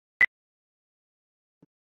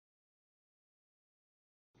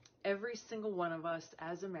Every single one of us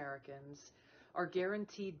as Americans are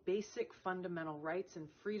guaranteed basic fundamental rights and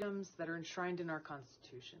freedoms that are enshrined in our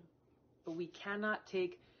Constitution. But we cannot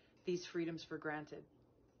take these freedoms for granted.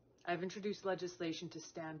 I've introduced legislation to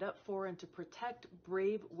stand up for and to protect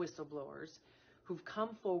brave whistleblowers who've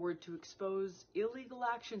come forward to expose illegal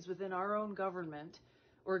actions within our own government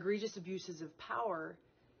or egregious abuses of power,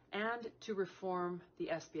 and to reform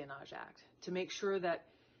the Espionage Act to make sure that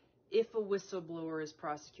if a whistleblower is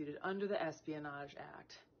prosecuted under the Espionage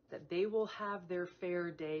Act, that they will have their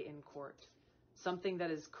fair day in court, something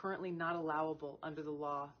that is currently not allowable under the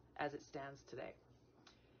law as it stands today.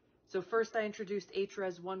 So first, I introduced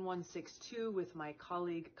HRES 1162 with my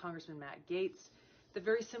colleague, Congressman Matt Gaetz, that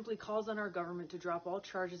very simply calls on our government to drop all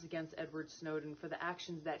charges against Edward Snowden for the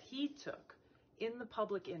actions that he took in the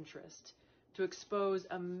public interest to expose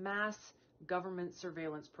a mass government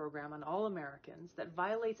surveillance program on all Americans that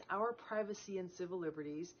violates our privacy and civil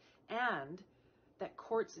liberties and that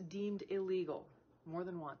courts deemed illegal more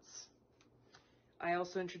than once. I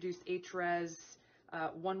also introduced HRES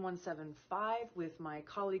 1175 with my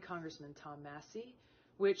colleague, Congressman Tom Massey,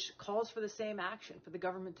 which calls for the same action, for the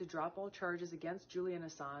government to drop all charges against Julian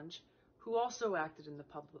Assange, who also acted in the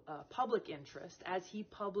public interest as he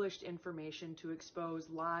published information to expose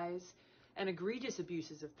lies and egregious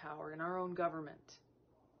abuses of power in our own government.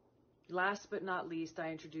 Last but not least,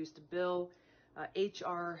 I introduced a bill,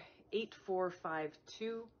 HR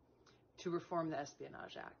 8452, to reform the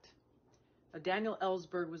Espionage Act. Daniel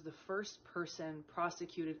Ellsberg was the first person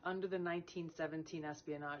prosecuted under the 1917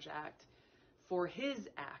 Espionage Act for his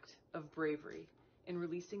act of bravery in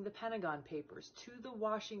releasing the Pentagon Papers to the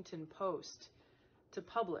Washington Post to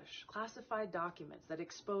publish classified documents that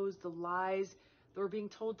exposed the lies that were being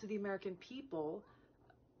told to the American people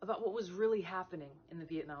about what was really happening in the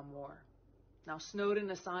Vietnam War. Now, Snowden,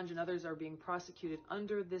 Assange, and others are being prosecuted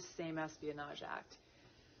under this same Espionage Act.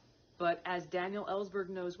 But as Daniel Ellsberg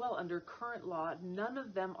knows well, under current law, none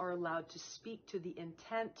of them are allowed to speak to the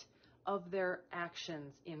intent of their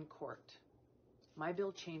actions in court. My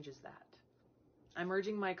bill changes that. I'm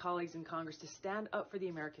urging my colleagues in Congress to stand up for the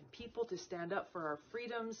American people, to stand up for our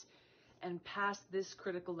freedoms, and pass this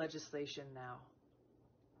critical legislation now.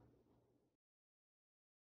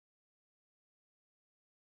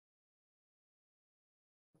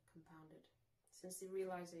 Compounded, since the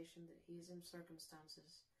realization that he is in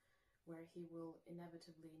circumstances where he will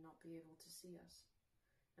inevitably not be able to see us,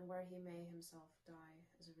 and where he may himself die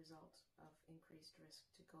as a result of increased risk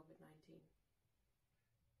to COVID-19.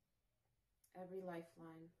 Every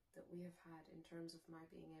lifeline that we have had in terms of my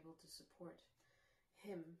being able to support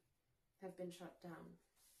him have been shut down.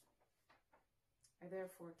 I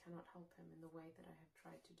therefore cannot help him in the way that I have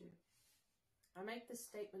tried to do. I make this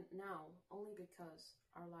statement now only because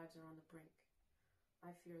our lives are on the brink.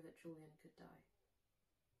 I fear that Julian could die.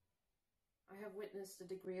 I have witnessed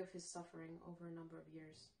the degree of his suffering over a number of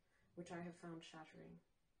years, which I have found shattering,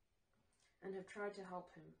 and have tried to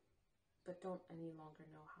help him, but don't any longer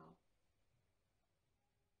know how.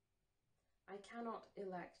 I cannot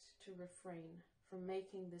elect to refrain from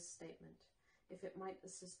making this statement if it might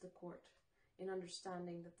assist the court in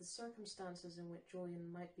understanding that the circumstances in which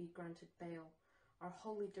Julian might be granted bail are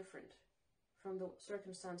wholly different from the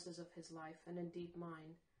circumstances of his life, and indeed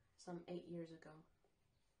mine, some 8 years ago.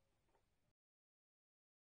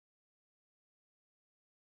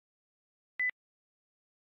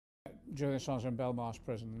 Julian Assange in Belmarsh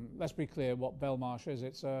prison. Let's be clear what Belmarsh is.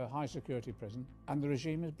 It's a high security prison, and the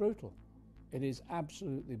regime is brutal. It is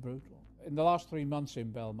absolutely brutal. In the last 3 months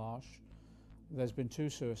in Belmarsh, there's been 2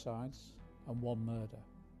 suicides and 1 murder.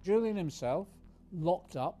 Julian himself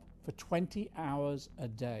locked up for 20 hours a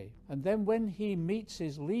day. And then when he meets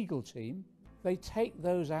his legal team, they take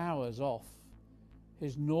those hours off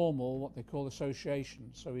his normal, what they call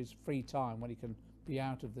association, so his free time when he can be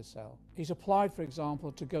out of the cell. He's applied, for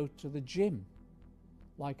example, to go to the gym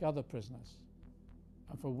like other prisoners.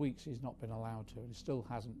 And for weeks he's not been allowed to, and he still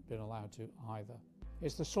hasn't been allowed to either.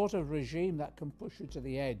 It's the sort of regime that can push you to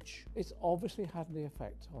the edge. It's obviously had the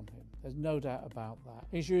effect on him. There's no doubt about that.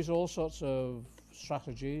 He's used all sorts of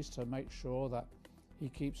strategies to make sure that he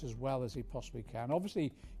keeps as well as he possibly can.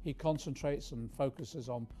 Obviously, he concentrates and focuses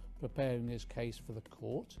on preparing his case for the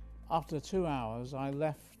court. After 2 hours, I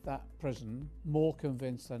left that prison more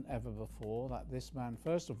convinced than ever before that this man,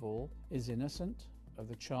 first of all, is innocent of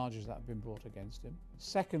the charges that have been brought against him.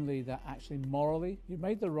 Secondly, that actually morally, he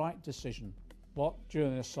made the right decision. What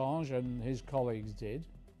Julian Assange and his colleagues did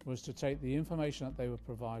was to take the information that they were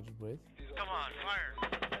provided with. Come on, fire!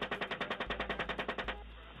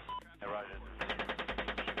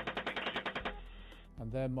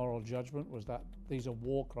 And their moral judgment was that these are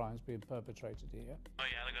war crimes being perpetrated here. Oh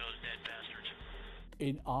yeah, look at those dead bastards.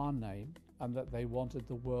 In our name, and that they wanted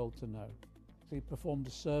the world to know. He performed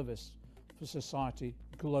a service for society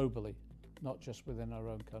globally, not just within our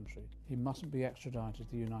own country. He mustn't be extradited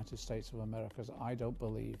to the United States of America, as I don't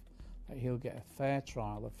believe that he'll get a fair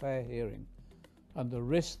trial, a fair hearing, and the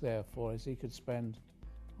risk, therefore, is he could spend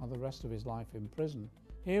the rest of his life in prison.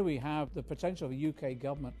 Here we have the potential of the UK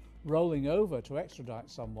government rolling over to extradite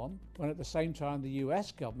someone, when at the same time the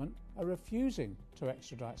US government are refusing to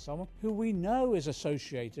extradite someone who we know is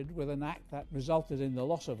associated with an act that resulted in the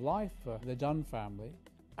loss of life for the Dunn family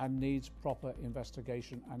and needs proper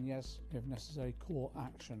investigation and, yes, if necessary, court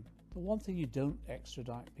action. The one thing you don't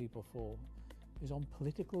extradite people for is on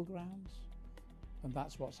political grounds, and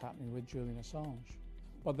that's what's happening with Julian Assange.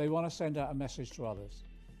 But they want to send out a message to others,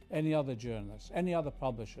 any other journalists, any other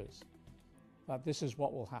publishers, that this is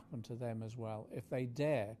what will happen to them as well if they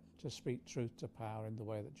dare to speak truth to power in the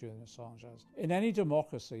way that Julian Assange has. In any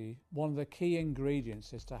democracy, one of the key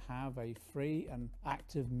ingredients is to have a free and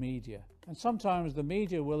active media. And sometimes the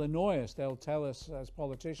media will annoy us. They'll tell us as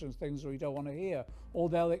politicians things we don't want to hear, or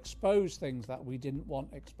they'll expose things that we didn't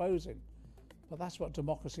want exposing. But that's what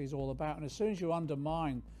democracy is all about. And as soon as you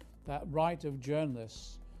undermine that right of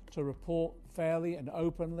journalists to report fairly and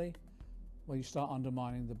openly, well, you start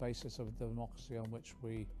undermining the basis of the democracy on which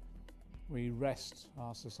we rest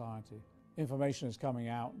our society. Information is coming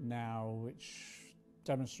out now which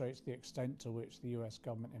demonstrates the extent to which the US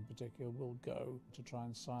government in particular will go to try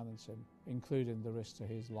and silence him, including the risk to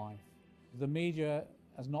his life. The media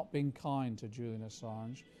has not been kind to Julian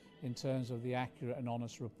Assange in terms of the accurate and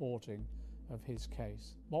honest reporting of his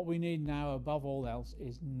case. What we need now above all else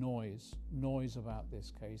is noise about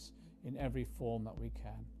this case in every form that we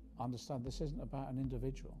can. Understand, this isn't about an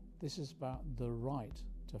individual. This is about the right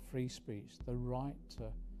to free speech, the right to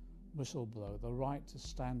whistleblow, the right to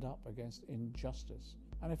stand up against injustice.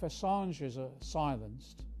 And if Assange is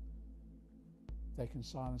silenced, they can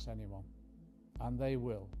silence anyone, and they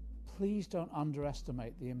will. Please don't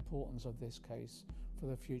underestimate the importance of this case for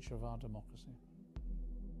the future of our democracy.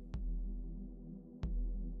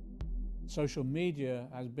 Social media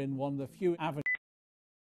has been one of the few avenues.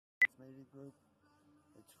 Media group.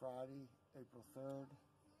 It's Friday, April 3rd,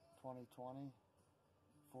 2020,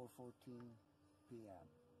 4:14 p.m.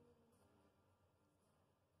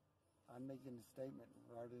 I'm making a statement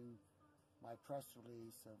regarding my press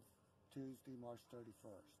release of Tuesday, March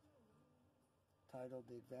 31st, titled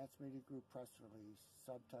The Advanced Media Group Press Release,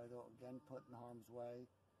 subtitle, Again Put in Harm's Way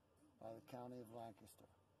by the County of Lancaster.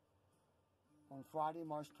 On Friday,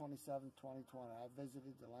 March 27, 2020, I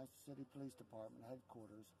visited the Lancaster City Police Department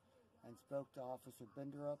headquarters and spoke to Officer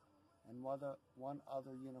Binderup and one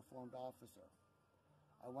other uniformed officer.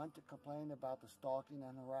 I went to complain about the stalking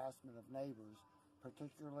and harassment of neighbors,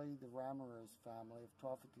 particularly the Ramirez family of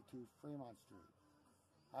 1252 Fremont Street.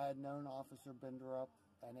 I had known Officer Binderup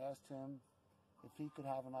and asked him if he could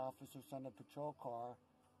have an officer send a patrol car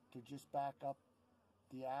to just back up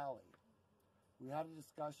the alley. We had a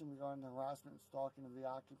discussion regarding the harassment and stalking of the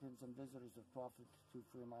occupants and visitors of 1252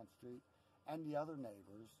 Fremont Street and the other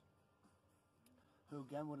neighbors, who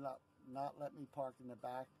again would not let me park in the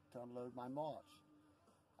back to unload my mulch.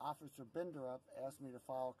 Officer Binderup asked me to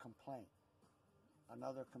file a complaint,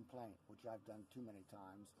 another complaint, which I've done too many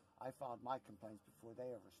times. I filed my complaints before they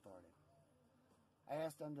ever started. I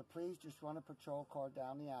asked them to please just run a patrol car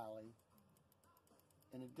down the alley.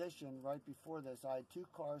 In addition, right before this, I had two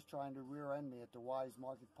cars trying to rear-end me at the Wise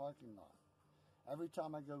Market parking lot. Every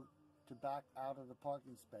time I go to back out of the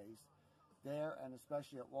parking space, there, and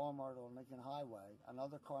especially at Walmart or Lincoln Highway,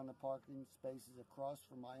 another car in the parking spaces across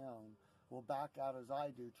from my own will back out as I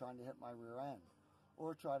do, trying to hit my rear end,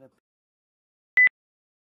 or try to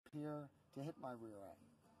appear to hit my rear end.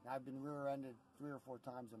 Now, I've been rear-ended 3 or 4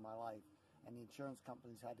 times in my life, and the insurance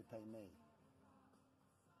companies had to pay me.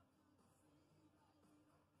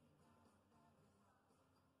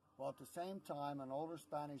 While at the same time, an older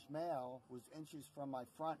Spanish male was inches from my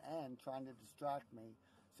front end trying to distract me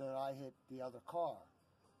so that I hit the other car.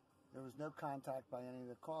 There was no contact by any of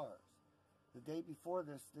the cars. The day before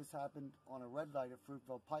this happened on a red light at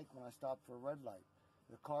Fruitville Pike when I stopped for a red light.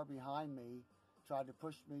 The car behind me tried to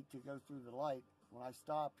push me to go through the light. When I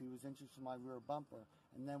stopped, he was inches from my rear bumper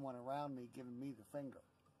and then went around me, giving me the finger.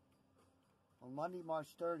 On Monday, March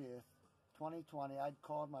 30th, 2020, I'd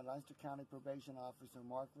called my Lancaster County Probation Officer,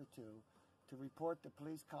 Mark Ritu, to report the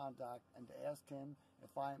police conduct and to ask him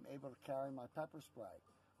if I am able to carry my pepper spray,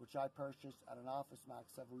 which I purchased at an Office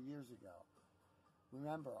Max several years ago.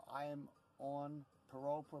 Remember, I am on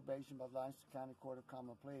parole probation by the Lancaster County Court of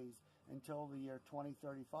Common Pleas until the year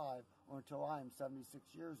 2035 or until I am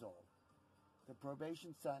 76 years old. The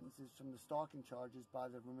probation sentence is from the stalking charges by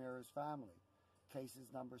the Ramirez family,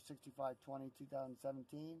 cases number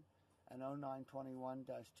 6520-2017 and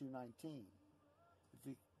 0921-219. If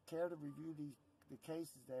you care to review the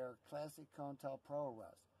cases, they are classic COINTELPRO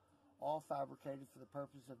arrests, all fabricated for the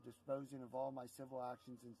purpose of disposing of all my civil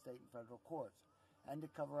actions in state and federal courts, and to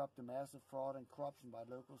cover up the massive fraud and corruption by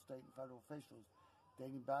local, state, and federal officials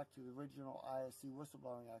dating back to the original ISC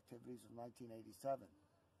whistleblowing activities of 1987.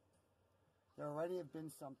 There already have been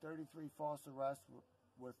some 33 false arrests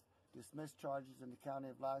with dismissed charges in the county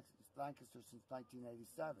of Lancaster since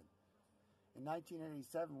 1987. In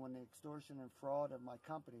 1987, when the extortion and fraud of my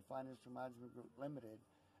company, Financial Management Group Limited,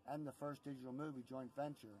 and the First Digital Movie joint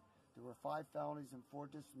venture, there were 5 felonies and 4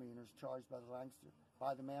 misdemeanors charged by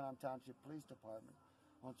the Manheim Township Police Department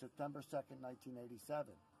on September 2nd,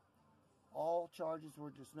 1987. All charges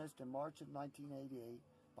were dismissed in March of 1988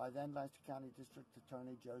 by then Lancaster County District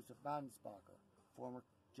Attorney Joseph Madensbacher, former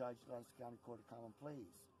judge of Lancaster County Court of Common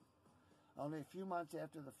Pleas. Only a few months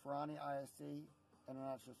after the Ferrani ISC,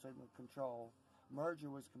 International Signal Control, merger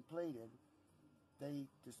was completed, they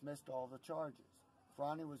dismissed all the charges.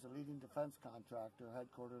 Ferrani was a leading defense contractor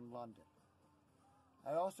headquartered in London.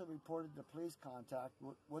 I also reported the police contact.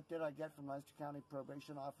 What did I get from Lancaster County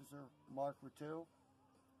Probation Officer Mark Ratu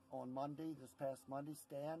on Monday, this past Monday?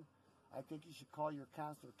 Stan, I think you should call your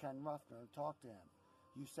counselor, Ken Ruffner, and talk to him.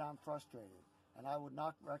 You sound frustrated, and I would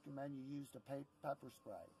not recommend you use the pepper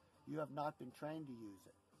spray. You have not been trained to use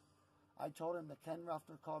it. I told him that Ken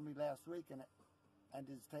Ruffner called me last week and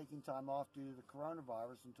is taking time off due to the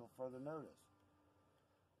coronavirus until further notice.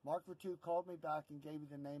 Mark Ratu called me back and gave me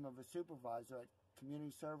the name of a supervisor at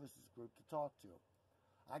Community Services Group to talk to.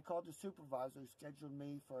 I called the supervisor who scheduled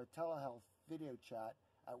me for a telehealth video chat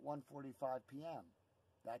at 1:45 p.m.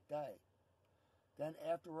 that day. Then,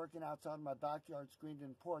 after working outside my backyard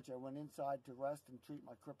screened-in porch, I went inside to rest and treat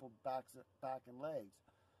my crippled back and legs,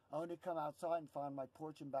 only to come outside and find my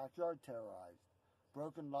porch and backyard terrorized.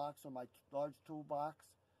 Broken locks on my large toolbox,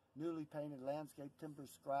 newly painted landscape timber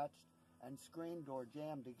scratched, and screen door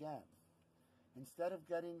jammed again. Instead of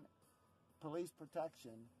getting police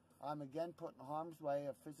protection, I'm again put in harm's way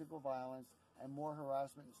of physical violence and more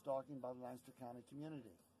harassment and stalking by the Lancaster County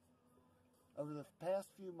community. Over the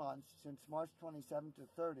past few months, since March 27th to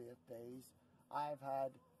 30th days, I have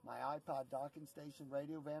had my iPod docking station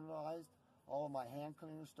radio vandalized, all of my hand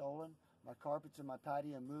cleaners stolen, my carpets in my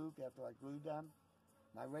patio moved after I glued them,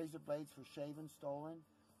 my razor blades for shaving stolen,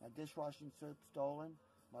 my dishwashing soap stolen,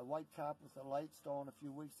 my white cap with the light stolen a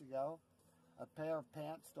few weeks ago, a pair of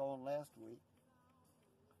pants stolen last week.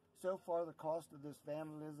 So far, the cost of this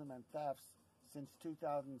vandalism and thefts since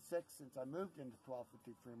 2006, since I moved into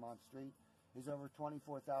 1250 Fremont Street, is over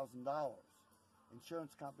 $24,000.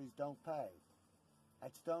 Insurance companies don't pay.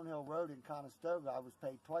 At Stonehill Road in Conestoga, I was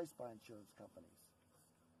paid twice by insurance companies.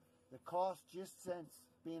 The cost just since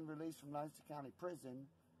being released from Lancaster County Prison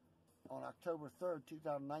on October 3rd,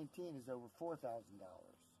 2019 is over $4,000.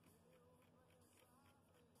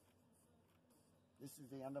 This is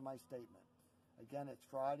the end of my statement. Again, it's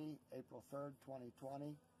Friday, April 3rd,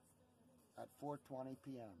 2020 at 4:20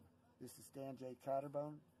 p.m. This is Stan J.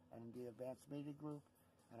 Caterbone and the Advanced Media Group,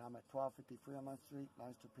 and I'm at 1250 Fremont Street,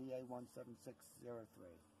 Lancaster, PA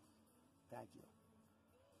 17603. Thank you.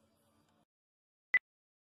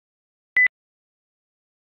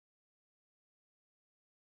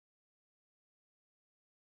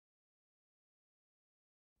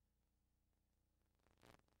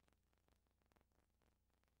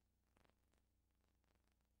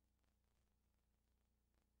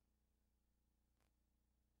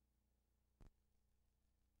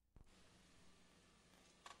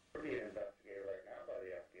 Being investigated right now by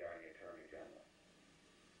the FBI and the Attorney General.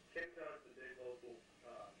 6 hours the digital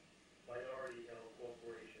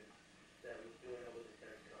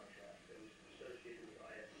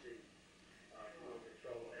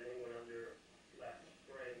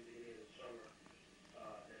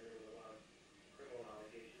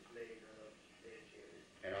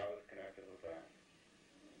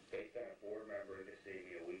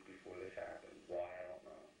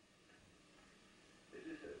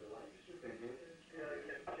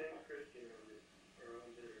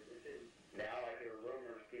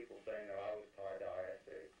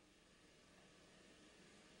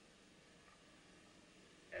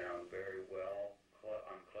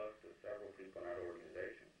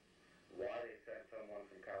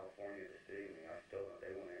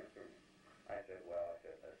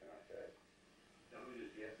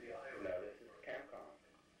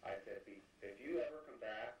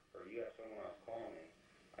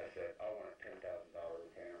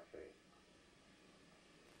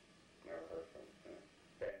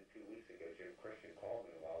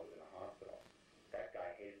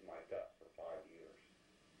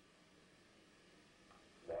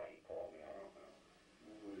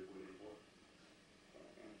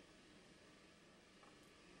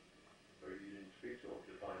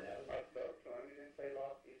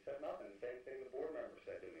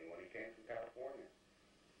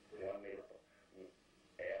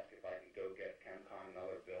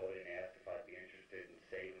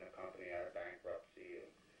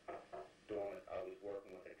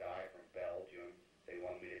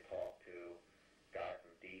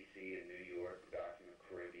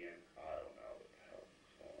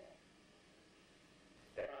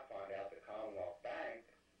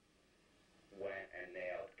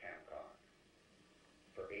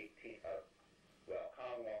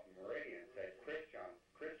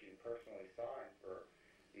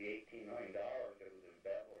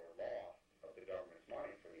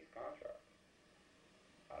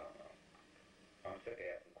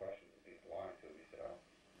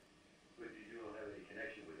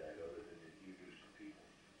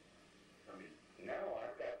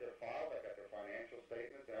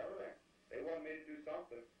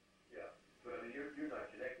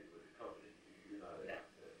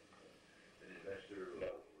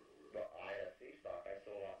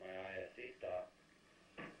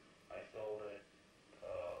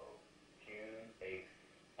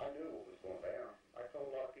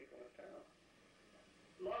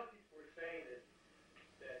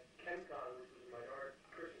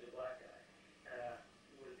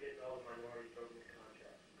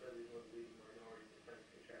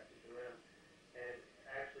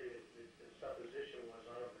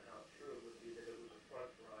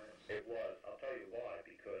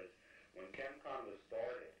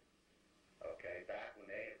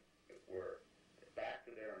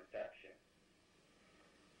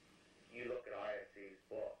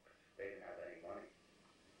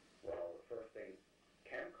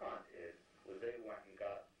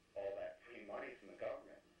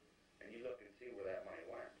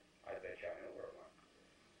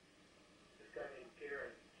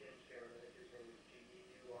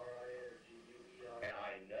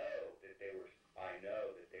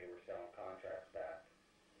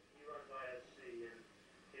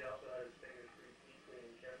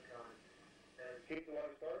He's the one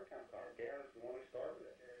who started ChemCon. Garen's the one who started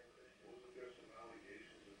it. Wasn't there some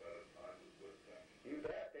allegations about a tie with Wet Tech? You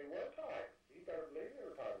bet. They were tied. You better believe they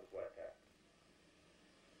were tied with Wet Tech.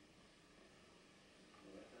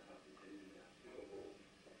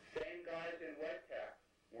 Same guys in Wet Tech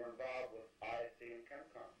were involved with ISC and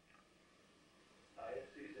ChemCon.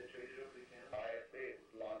 ISC, is that traded over the counter? ISC is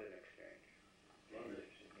London Exchange. London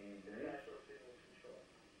Exchange. International Signal Control.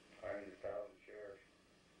 I owned 1,000 shares.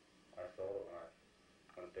 I sold it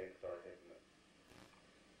when things started hitting it.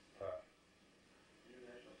 Tough.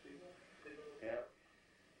 International Signal? Yep.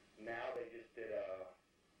 Now they just did a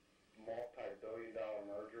multi-billion-dollar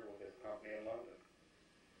merger with this company in London.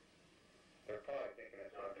 They're probably thinking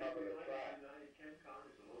it's going to cover the track. United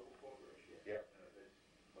ChemCon is a local corporation. Yep.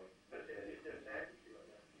 But it's just accuracy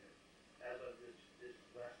right now. Yeah. As of this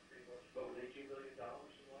last 3 months. But with $18 billion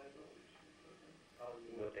in liabilities.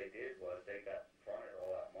 What they did was they got fronted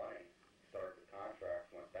all that money, started the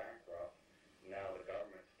contracts, went bankrupt. Now the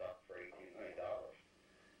government's stuck for $18 million.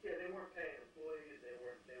 Yeah, they weren't paying employees. They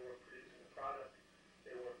weren't producing the product.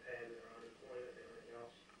 They weren't paying their unemployment and everything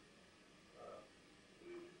else.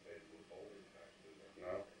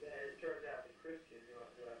 No. And it turns out that Christian, who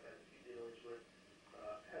I've had a few dealings with,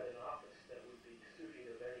 had an office that would be suiting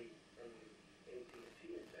of any AT&T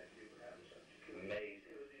executive would have such. Amazing.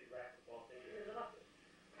 It was these racquetball things in his office.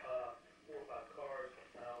 4 or 5 cars,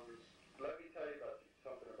 houses. Let me tell you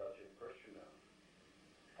something about Jim Christian now.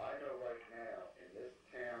 I know right now, in this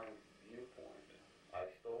town's viewpoint, I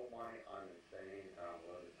stole money, I'm insane, and I'm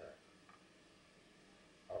a lunatic.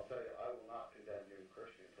 I'll tell you, I will not condemn Jim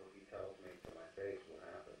Christian until he tells me to my face what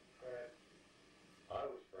happened. Right. I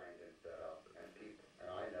was framed and set up, and people, and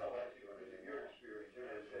I know that's doing it in your experience.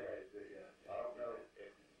 I don't know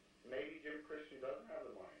if maybe Jim Christian doesn't have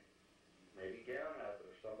the money. Maybe Garen has it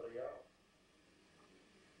or somebody else.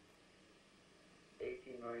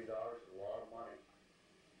 $18 million is a lot of money.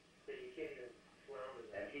 But you can't even flounder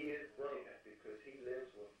that. And he is broke because he lives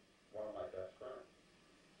with one of my best friends,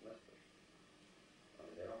 Mr. I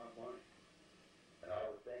mean, they don't have money. And I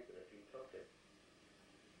would think that if he took it,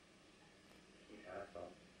 he'd have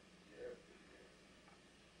something. Yeah. It's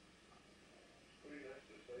pretty nice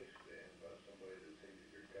to say, Stan, about somebody that's hated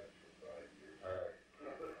your guts for 5 years. All right.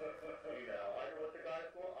 You know, I know what the guy's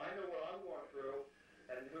going. I know what I'm going through,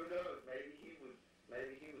 and who knows? Maybe he was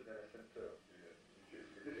innocent too. Yeah.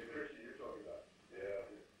 This is Christian you're talking about. Yeah.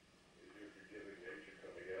 Is your forgiving nature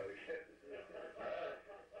coming out again? Yeah.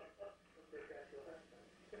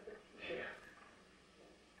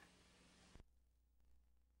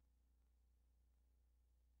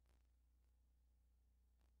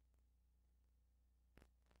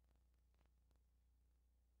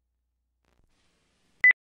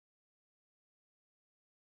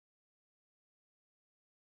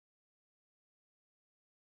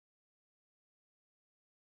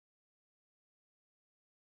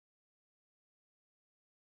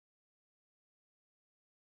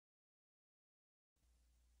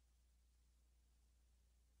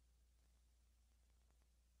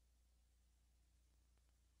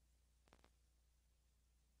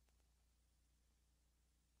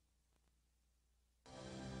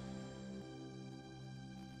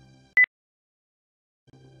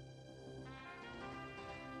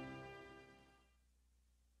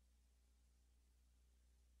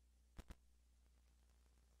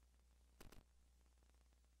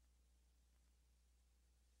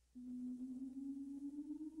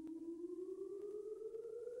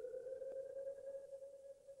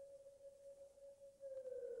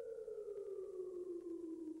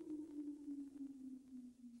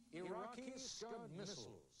 Iraqi Scud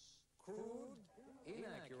missiles, crude,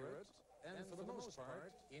 inaccurate, and for the most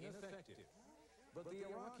part, ineffective. But the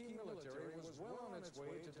Iraqi military was well on its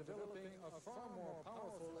way to developing a far more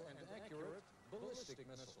powerful and accurate ballistic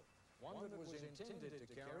missile, one that was intended to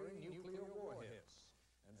carry nuclear warheads.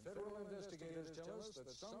 And federal investigators tell us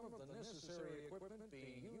that some of the necessary equipment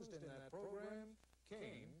being used in that program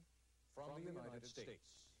came from the United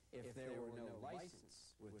States. If there were no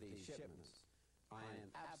license with these shipments, I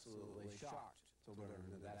am absolutely shocked to learn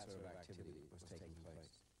that that sort of activity was taking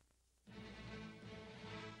place.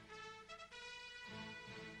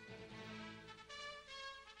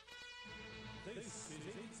 This is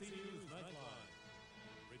ABC News Nightline.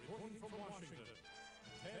 Reporting from Washington,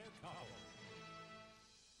 Ted Koppel.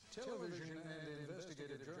 Television and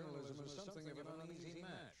investigative journalism is something of an uneasy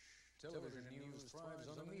match. Television news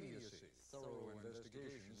thrives on immediacy. Thorough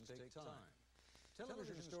investigations take time.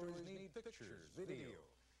 Television stories need pictures, video.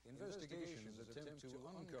 Investigations attempt to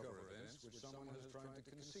uncover events which someone has tried to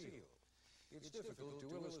conceal. It's difficult to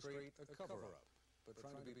illustrate a cover-up, but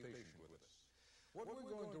try to be patient with us. What we're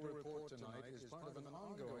going to report tonight is part of an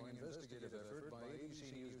ongoing investigative effort by ABC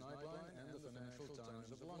News Nightline and the Financial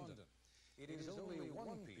Times of London. It is only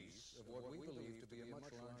one piece of what we believe to be a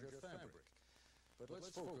much larger fabric. But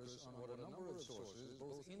let's focus on what a number of sources,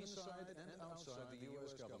 both inside and outside the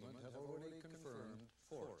U.S. government, have already confirmed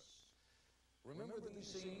for us. Remember these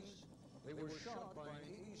scenes? They were shot by an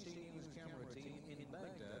ABC News camera team in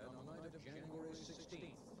Baghdad on the night of January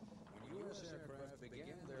 16th, when U.S. aircraft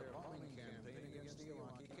began their bombing campaign against the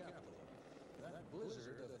Iraqi capital. That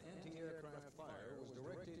blizzard of anti-aircraft fire was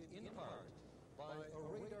directed in part by a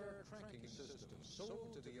radar tracking system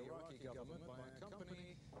sold to the Iraqi government by a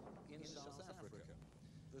company in South Africa.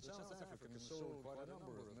 The South Africans sold quite a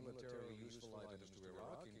number of militarily useful items to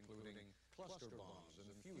Iraq, including cluster bombs and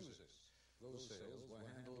fuses. Those sales were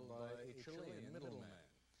handled by a Chilean middleman.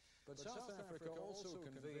 But South Africa also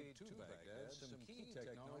conveyed to Baghdad some key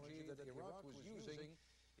technology that Iraq was using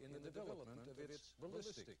in the development of its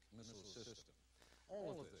ballistic missile system.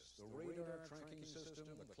 All of this, the radar tracking system,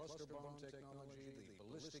 the cluster bomb technology, the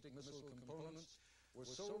ballistic missile components, were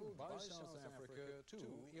sold by South Africa to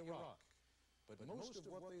Iraq. But most of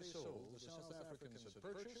what they sold, the South Africans had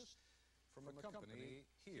purchased from a company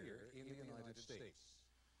here in the United States.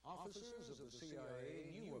 Officers of the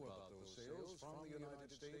CIA knew about those sales from the United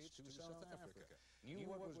States to South Africa, knew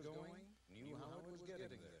what was going, knew how it was getting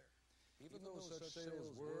there. Even though such sales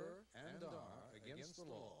were and are against the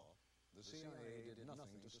law, the CIA did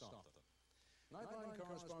nothing to stop them. Nightline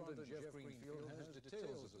correspondent Jeff Greenfield has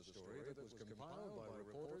details of the story that was compiled by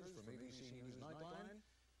reporters from ABC News Nightline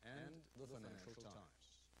and the Financial Times.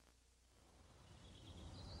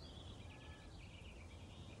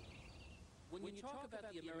 When you talk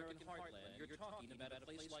about the American heartland, you're talking about a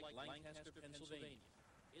place like Lancaster, Pennsylvania.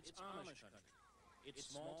 It's Amish country.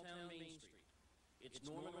 It's small-town Main Street. It's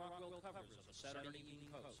Norman Rockwell covers of the Saturday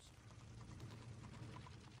Evening Post.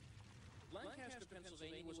 Lancaster,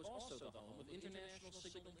 Pennsylvania was also the home of International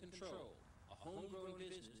Signal Control, a homegrown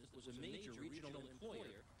business that was a major regional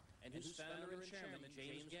employer, and whose founder and chairman,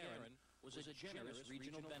 James Garin, was a generous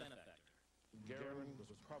regional benefactor. Garin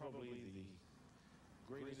was probably the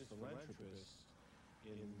greatest philanthropist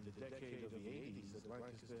in the decade of the 80s that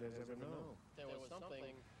Lancaster has ever known. There was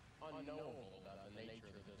something unknowable about the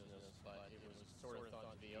nature of the business, but it was sort of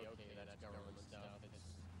thought to be okay, that's government stuff,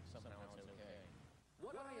 somehow it's okay.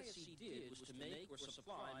 What ISC did was to make or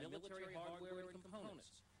supply military hardware and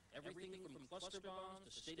components, everything from cluster bombs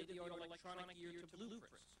to state-of-the-art electronic gear to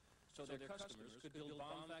blueprints, so their customers could build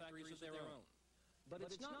bomb factories of their own. But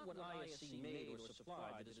it's not what ISC made or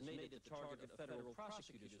supplied that has made it the target of federal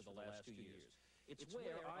prosecutors for the last 2 years. It's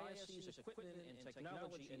where ISC's equipment and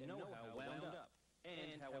technology and know-how wound up,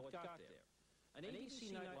 and how it got there. An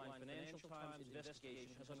ABC Nightline Financial Times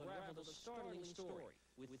investigation has unraveled a startling story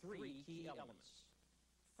with 3 key elements.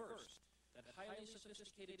 First, that highly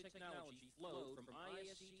sophisticated technology flowed from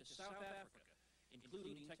ISC to South Africa,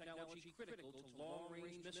 including technology critical to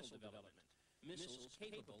long-range missile development, missiles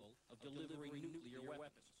capable of delivering nuclear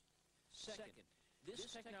weapons. Second, this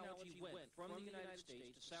technology went from the United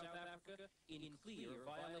States to South Africa in clear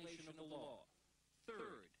violation of the law.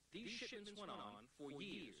 Third, these shipments went on for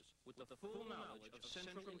years with the full knowledge of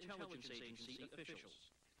Central Intelligence Agency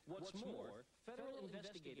officials. What's more, federal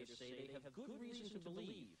investigators say they have good reason to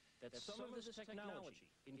believe that some of this technology,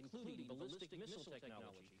 including ballistic missile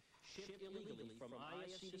technology, shipped illegally from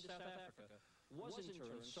ISC to South Africa, was in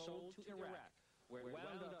turn sold to Iraq, where it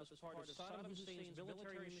wound up as part of Saddam Hussein's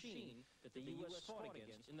military machine that the U.S. fought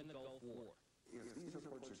against in the Gulf War. If these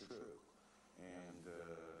reports are true, and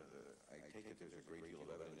I take it there's a great deal of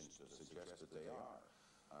evidence to suggest that they are,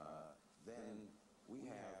 then we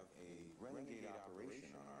have a renegade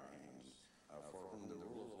operation on our hands for whom the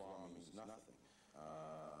rule of law means nothing,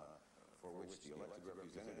 for which the elected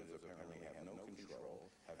representatives apparently have no control,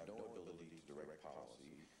 have no ability to direct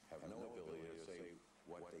policy, have no ability to say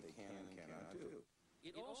what they can and cannot do.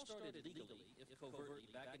 It all started legally, if covertly,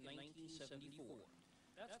 back in 1974.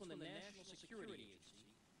 That's when the National Security Agency,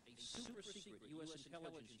 a super-secret U.S.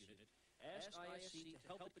 intelligence unit, asked ISC to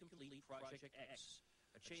help it complete Project X,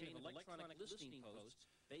 a chain of electronic listening posts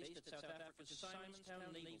based at South Africa's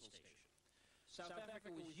Simonstown Naval Station. South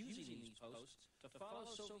Africa was using these posts to follow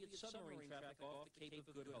Soviet submarine traffic off the Cape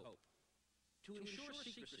of Good Hope. To ensure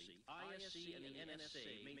secrecy, ISC and the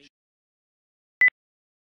NSA made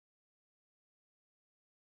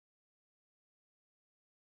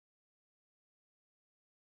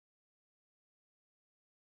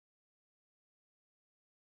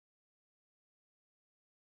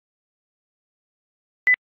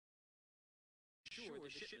sure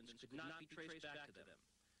the shipments could not be traced back to them.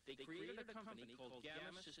 They created a company called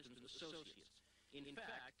Gamma Systems Associates, In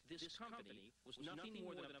fact, this company was nothing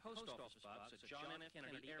more than a post office box at John F.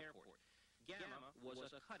 Kennedy Airport. Gamma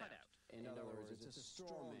was a cutout. In other words, it's a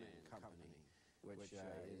straw man company, which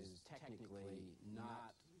is technically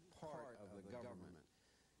not part of the government,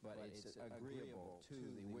 but it's agreeable to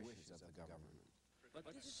the wishes of the government. But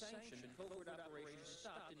this sanctioned covert operation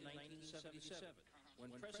stopped in 1977,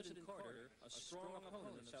 when President Carter, a strong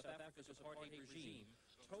opponent of South Africa's apartheid regime,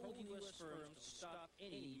 told U.S. firms to stop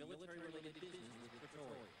any military-related business with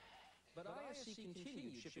Pretoria. But ISC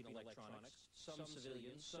continued shipping electronics, some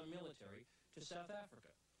civilian, some military, to South Africa.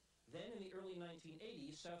 Then, in the early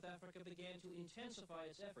 1980s, South Africa began to intensify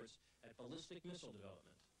its efforts at ballistic missile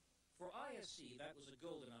development. For ISC, that was a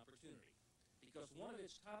golden opportunity, because one of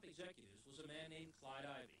its top executives was a man named Clyde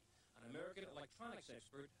Ivey, an American electronics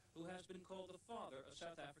expert who has been called the father of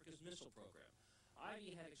South Africa's missile program.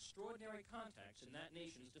 Ivey had extraordinary contacts in that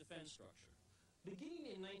nation's defense structure. Beginning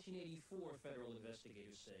in 1984, federal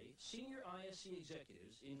investigators say, senior ISC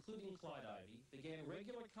executives, including Clyde Ivey, began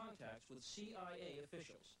regular contacts with CIA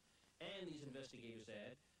officials. And these investigators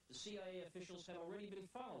add, the CIA officials had already been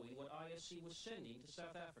following what ISC was sending to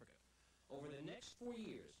South Africa. Over the next 4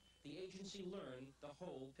 years, the agency learned the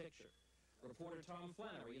whole picture. Reporter Tom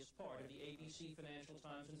Flannery is part of the ABC Financial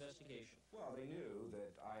Times investigation. Well, they knew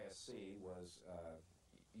that ISC was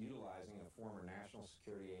utilizing a former National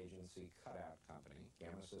Security Agency cutout company,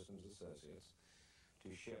 Gamma Systems Associates, to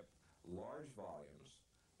ship large volumes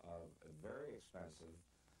of very expensive,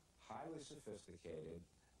 highly sophisticated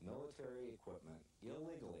military equipment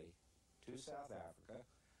illegally to South Africa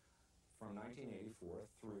from 1984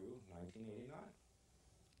 through 1989.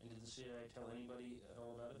 And did the CIA tell anybody at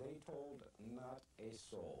all about it? They told not a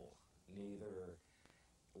soul, neither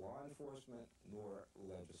law enforcement nor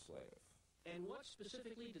legislative. And what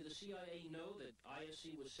specifically did the CIA know that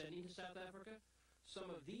ISC was sending to South Africa? Some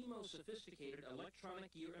of the most sophisticated electronic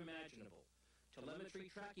gear imaginable. Telemetry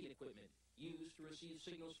tracking equipment used to receive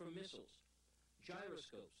signals from missiles.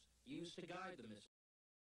 Gyroscopes used to guide the missiles.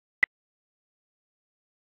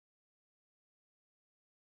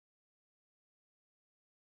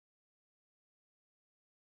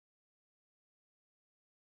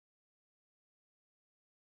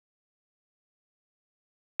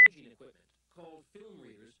 Equipment called film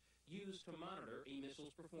readers used to monitor a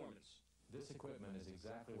missile's performance. This equipment is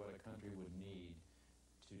exactly what a country would need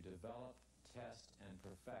to develop, test, and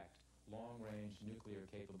perfect long-range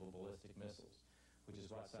nuclear-capable ballistic missiles, which is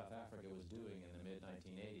what South Africa was doing in the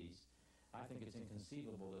mid-1980s. I think it's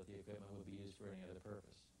inconceivable that the equipment would be used for any other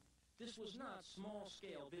purpose. This was not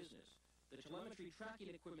small-scale business. The telemetry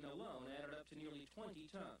tracking equipment alone added up to nearly 20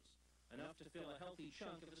 tons, enough to fill a healthy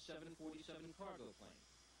chunk of the 747 cargo plane.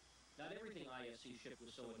 Not everything ISC shipped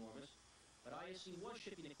was so enormous, but ISC was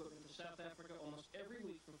shipping equipment to South Africa almost every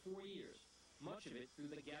week for 4 years, much of it through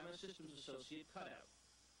the Gamma Systems Associate cutout.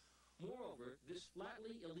 Moreover, this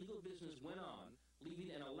flatly illegal business went on,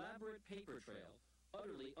 leaving an elaborate paper trail,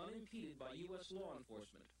 utterly unimpeded by U.S. law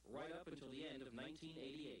enforcement, right up until the end of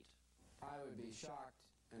 1988. I would be shocked,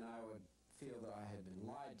 and I would feel that I had been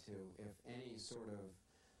lied to if any sort of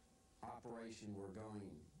operation were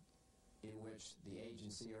going in which the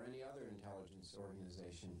agency or any other intelligence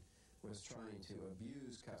organization was trying to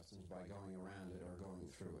abuse customs by going around it or going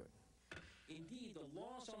through it. Indeed, the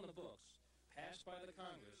laws on the books, passed by the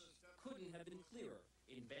Congress, couldn't have been clearer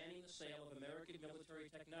in banning the sale of American military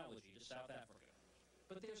technology to South Africa.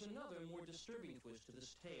 But there's another, more disturbing twist to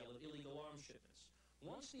this tale of illegal arms shipments.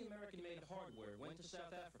 Once the American-made hardware went to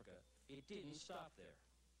South Africa, it didn't stop there.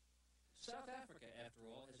 South Africa, after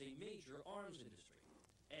all, has a major arms industry.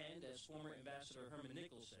 And, as former Ambassador Herman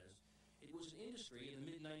Nichols says, it was an industry in the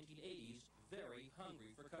mid-1980s very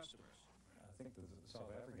hungry for customers. I think the South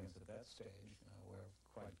Africans at that stage were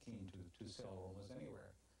quite keen to sell almost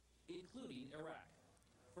anywhere. Including Iraq.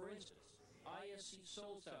 For instance, ISC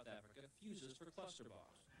sold South Africa fuses for cluster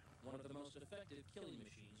bombs, one of the most effective killing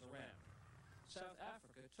machines around. South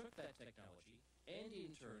Africa took that technology and,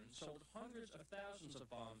 in turn, sold hundreds of thousands of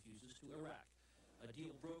bomb fuses to Iraq, a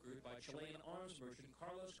deal brokered by Chilean arms merchant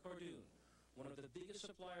Carlos Cardoon, one of the biggest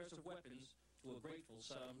suppliers of weapons to a grateful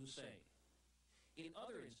Saddam Hussein. In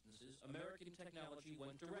other instances, American technology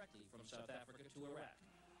went directly from South Africa to Iraq.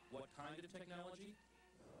 What kind of technology?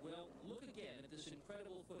 Well, look again at this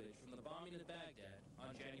incredible footage from the bombing of Baghdad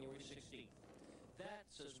on January 16th. That,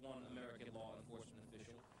 says one American law enforcement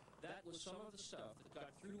official, that was some of the stuff that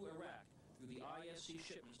got through to Iraq through the ISC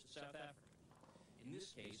shipments to South Africa. In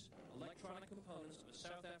this case, electronic components of a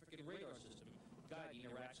South African radar system guiding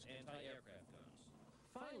Iraq's anti-aircraft guns.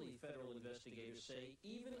 Finally, federal investigators say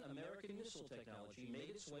even American missile technology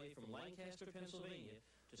made its way from Lancaster, Pennsylvania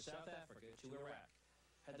to South Africa to Iraq.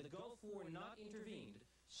 Had the Gulf War not intervened,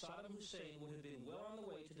 Saddam Hussein would have been well on the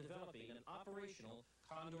way to developing an operational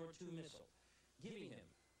Condor II missile, giving him,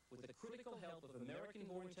 with the critical help of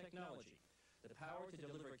American-born technology, the power to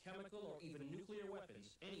deliver chemical or even nuclear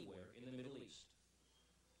weapons anywhere in the Middle East.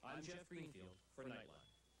 I'm Jeff Greenfield for Nightline.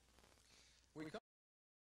 We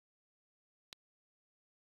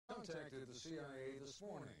contacted the CIA this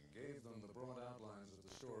morning, gave them the broad outlines of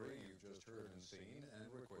the story you've just heard and seen,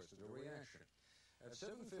 and requested a reaction. At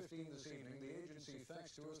 7:15 this evening, the agency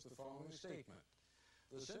faxed to us the following statement.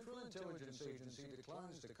 The Central Intelligence Agency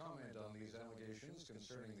declines to comment on these allegations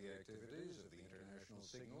concerning the activities of the International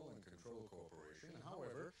Signal and Control Corporation.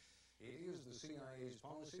 However, it is the CIA's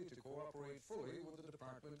policy to cooperate fully with the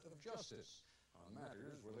Department of Justice on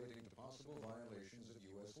matters relating to possible violations of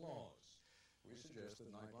U.S. laws. We suggest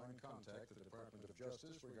that Nightline contact the Department of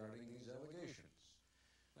Justice regarding these allegations.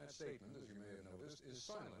 That statement, as you may have noticed, is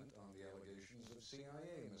silent on the allegations of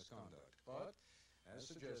CIA misconduct, but, as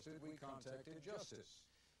suggested, we contacted Justice.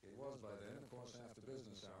 It was by then, of course, after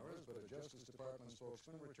business hours, but a Justice Department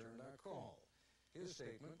spokesman returned our call. His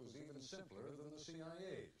statement was even simpler than the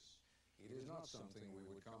CIA's. It is not something we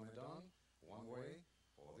would comment on, one way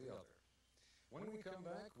or the other. When we come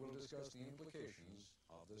back, we'll discuss the implications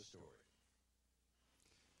of this story.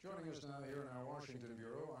 Joining us now here in our Washington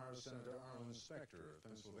Bureau are Senator Arlen Specter of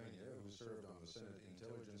Pennsylvania, who served on the Senate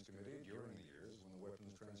Intelligence Committee during the years when the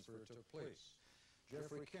weapons transfer took place.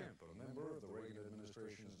 Jeffrey Kemp, a member of the Reagan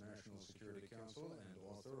administration's National Security Council and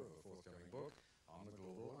author of a forthcoming book on the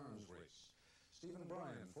global arms race. Stephen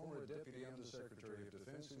Bryan, former Deputy Undersecretary of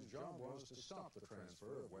Defense, whose job was to stop the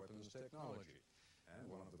transfer of weapons technology. And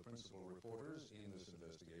one of the principal reporters in this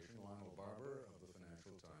investigation, Lionel Barber of the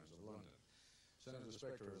Financial Times of London. Senator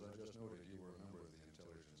Specter, as I just noted, you were a member of the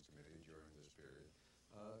Intelligence Committee during this period.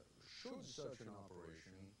 Should such an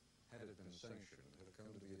operation, had it been sanctioned, have come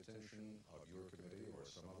to the attention of your committee or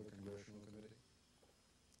some other congressional committee?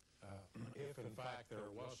 If, in fact, there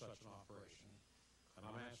was such an operation, and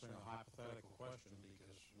I'm answering a hypothetical question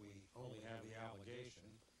because we only have the allegation,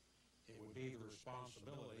 it would be the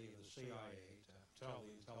responsibility of the CIA to tell the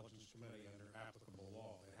Intelligence Committee under applicable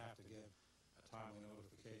law. They'd have to give a timely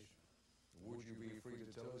notification. Would you be free to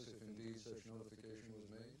tell us if indeed such notification was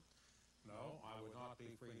made? No, I would not be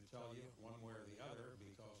free to tell you one way or the other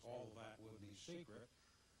because all of that would be secret,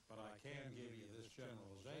 but I can give you this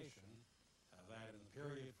generalization that in the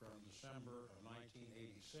period from December of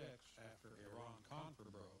 1986, after Iran-Contra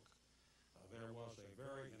broke, there was a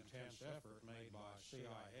very intense effort made by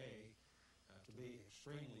CIA to be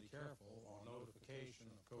extremely careful on notification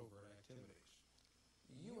of covert activities.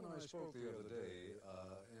 You and I spoke the other day,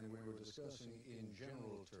 and we were discussing in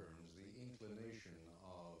general terms the inclination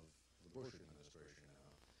of the Bush administration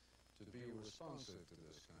now to be responsive to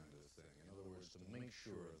this kind of thing. In other words, to make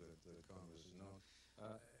sure that Congress is known.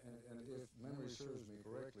 And if memory serves me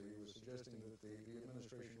correctly, you were suggesting that the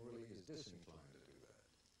administration really is disinclined to do that.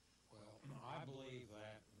 Well, I believe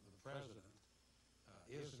that the President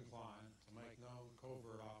is inclined to make known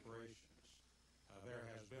covert operations. There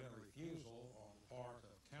has been a refusal on the part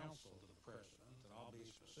of counsel to the President, and I'll be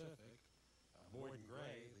specific. Boyd and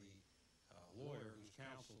Gray, the lawyer who's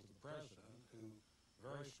counsel to the President, who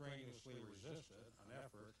very strenuously resisted an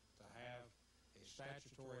effort to have a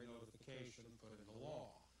statutory notification put into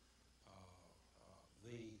law.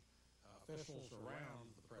 The officials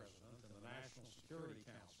around the President and the National Security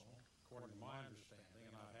Council, according to my understanding,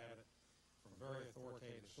 and I've had it from very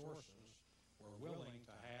authoritative sources, were willing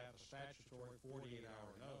to have a statutory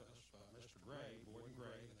 48-hour notice, but Mr. Gray, Boyd and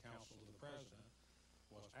Gray, the counsel to the President,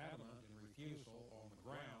 was adamant in refusal on the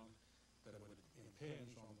ground that it would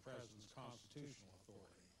impinge on the President's constitutional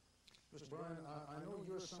authority. Mr. Bryan, I know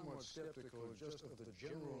you're somewhat skeptical just of the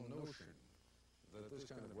general notion that this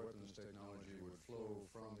kind of weapons technology would flow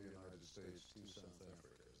from the United States to South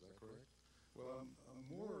Africa. Is that correct? Well, I'm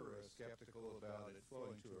more skeptical about it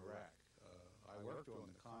flowing to Iraq. I worked on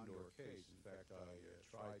the Condor case. In fact, I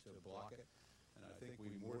tried to block it, and I think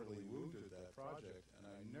we mortally wounded that project, and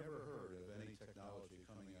I never heard of any technology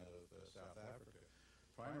coming out of South Africa.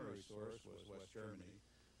 Primary source was West Germany,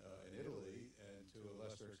 in Italy, and to a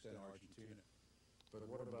lesser extent Argentina. But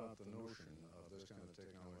what about the notion of this kind of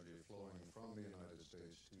technology flowing from the United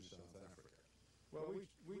States to South Africa? Well,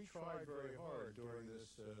 we tried very hard during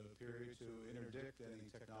this period to interdict any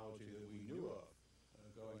technology that we knew of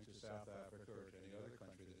going to South Africa or to any other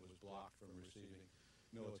country that was blocked from receiving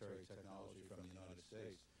military technology from the United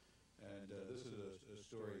States. And this is a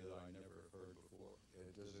story that I never heard before.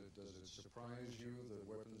 Does it surprise you that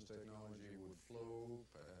weapons technology would flow,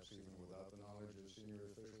 perhaps even without the knowledge of senior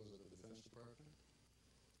officials at the Defense Department?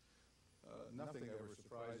 Nothing ever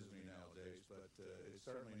surprises me nowadays, but it's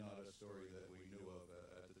certainly not a story that we knew of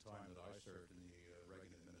at the time that I served in the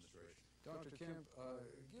Reagan administration. Dr. Kemp,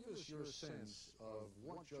 give us your sense of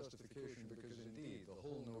what justification, because indeed the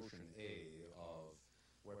whole notion, A, of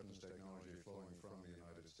weapons technology flowing from the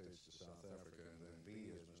United States to South Africa, and then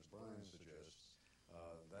B, as Ms. Bryan suggests,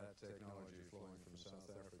 that technology flowing from South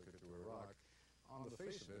Africa to Iraq, on the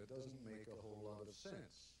face of it, doesn't make a whole lot of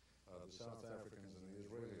sense. The South Africans and the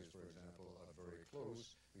Israelis, for example, are very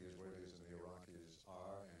close. The Israelis and the Iraqis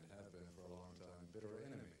are and have been for a long time bitter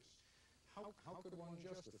enemies. How could one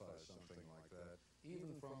justify something like that,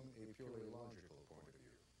 even from a purely logical point of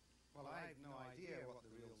view? Well, I have no idea what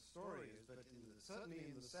the real story is, but certainly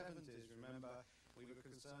in the 70s, remember, we were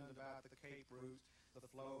concerned about the Cape route, the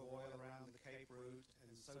flow of oil around the Cape route,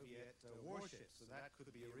 and Soviet warships. So that could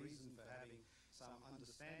be a reason for having some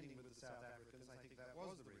understanding with the South Africans. I think that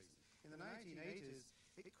was the reason. In the 1980s,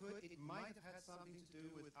 it might have had something to do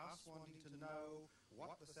with us wanting to know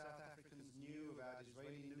what the South Africans knew about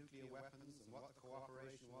Israeli nuclear weapons and what the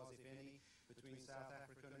cooperation was, if any, between South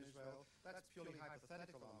Africa and Israel. That's purely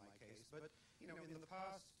hypothetical on my case. But, you know, in the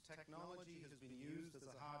past, technology has been used as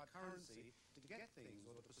a hard currency to get things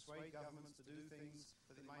or to persuade governments to do things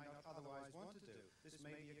that they might not otherwise want to do. This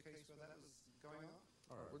may be a case where that was going on.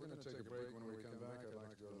 All right, we're going to take a break. When we come back, I'd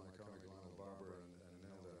like to go to my colleague Lionel Barber and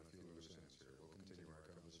nail down a few loose ends here. We'll continue our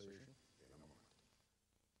conversation in a moment.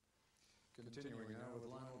 Continuing now with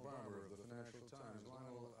Lionel Barber of the Financial Times.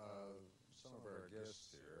 Lionel, some of our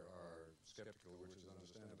guests here are skeptical, which is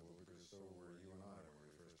understandable, because so were you and I when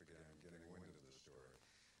we first began getting wind of this story.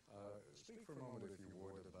 Speak for a moment, if you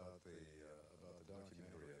would, about the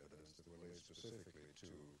documentary evidence that relates specifically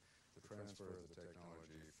to the transfer of the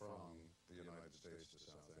technology from the United States to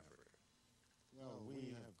South Africa. Well,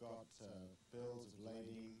 we have got bills of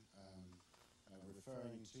lading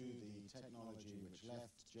referring to the technology which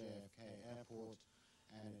left JFK Airport,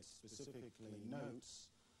 and it specifically notes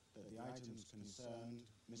that the items concerned,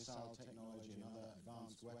 missile technology and other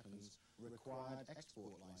advanced weapons, required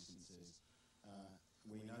export licenses.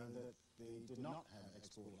 We know that they did not have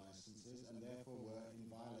export licenses and therefore were in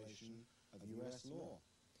violation of U.S. law.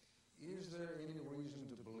 Is there any reason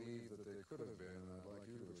to believe that they could have been, and I'd like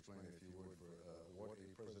you to explain, if you would, what a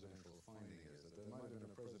presidential finding is, that there might have been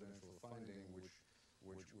a presidential finding which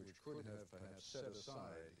could have perhaps set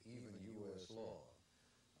aside even U.S. law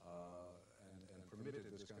and permitted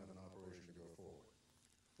this kind of an operation to go forward?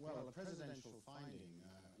 Well, a presidential finding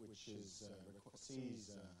which sees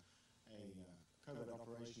a covert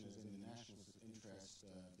operation as in the national interest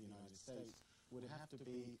of the United States would have to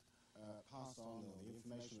be passed on, or the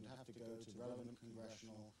information would have to go to relevant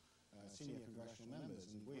senior congressional members.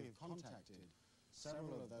 And we have contacted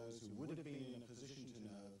several of those who would have been in a position to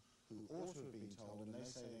know, who ought to have been told, and they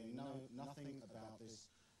say they know nothing about this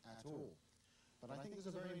at all. But I think there's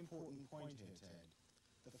a very important point here, Ted.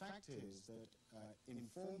 The fact is that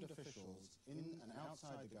informed officials in and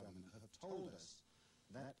outside the government have told us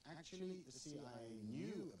that actually the CIA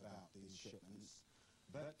knew about these shipments,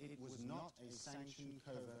 but it was not a sanctioned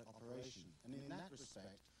covert operation. And in that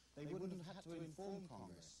respect, they wouldn't have had to inform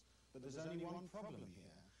Congress. But there's only one problem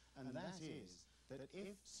here, and that is that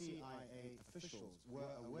if CIA officials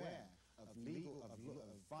were aware of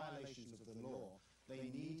violations of the law,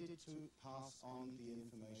 they needed to pass on the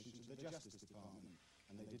information to the Justice Department,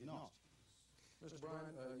 and they did not. Mr.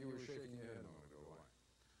 Bryan, you were shaking your head a moment ago. Why?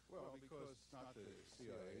 Well, because it's not the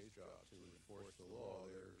CIA's job to enforce the law.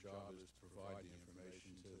 Their job is to provide the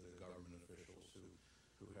information to the government officials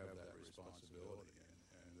who have that responsibility.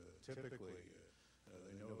 And typically,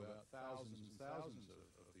 they know about thousands and thousands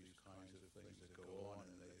of these kinds of things that go on,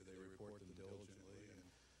 and they report them diligently. And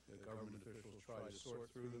the government officials try to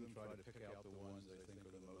sort through them, try to pick out the ones they think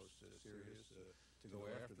are the most serious, to go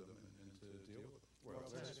after them and to deal with them. Well,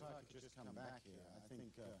 Ted, if I could just come back here, I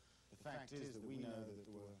think the fact is that we know that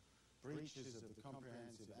there were breaches of the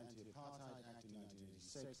Comprehensive Anti-Apartheid Act in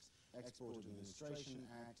 1986, Export Administration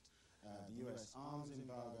Act, the U.S. arms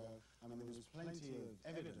embargo. I mean, there was plenty of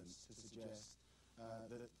evidence to suggest that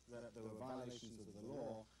there were violations of the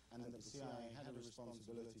law, and that the CIA had a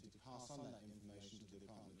responsibility to pass on that information to the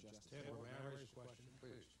Department of Justice. Ted, may I raise a question?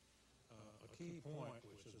 Please. A key point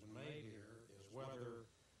which has been made here is whether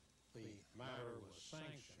the matter was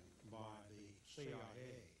sanctioned by the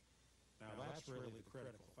CIA. Now, that's really the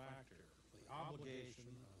critical factor. The obligation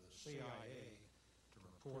of the CIA to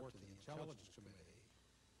report to the Intelligence Committee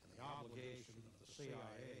and the obligation of the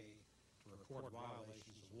CIA to report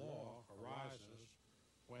violations of law arises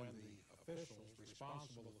when the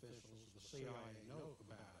responsible officials of the CIA know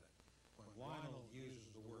about it. When Lionel uses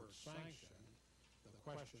the word sanction, the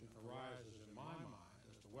question arises in my mind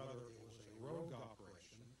as to whether it was a rogue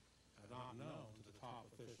operation not known to the top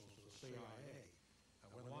officials of the CIA.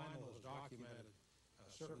 When Lionel has documented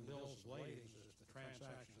certain bills of lading as to the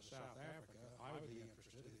transactions to South Africa, I would be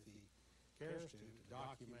interested, if he cares to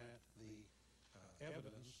document the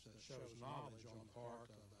evidence that shows knowledge on the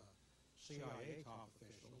part of CIA top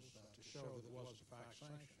officials to show that it was in fact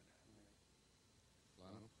sanctioned.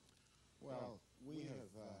 Lionel? Well, we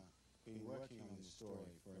have been working on this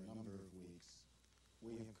story for a number of weeks.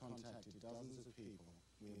 We have contacted dozens of people.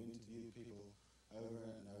 We have interviewed people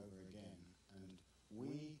over and over again. And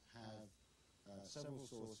we have several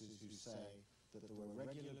sources who say that there were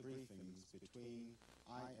regular briefings between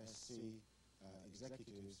ISC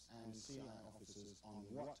executives and CIA officers on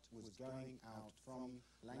what was going out from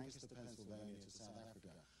Lancaster, Pennsylvania to South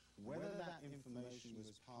Africa. Whether that information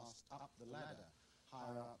was passed up the ladder,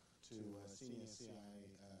 higher up to senior CIA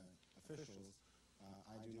officials,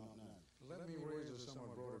 I do not know. Let me raise a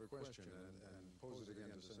somewhat broader question and pose it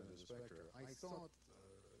again to Senator Spector. I thought,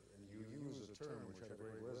 and you used a term which had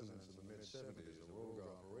great resonance in the mid-'70s, a rogue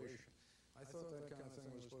operation. I thought that kind of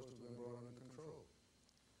thing was supposed to have been brought under control.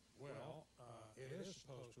 Well, it is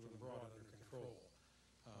supposed to have been brought under control,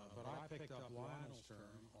 but I picked up Lionel's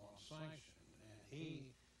term on sanction, and he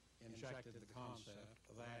injected the concept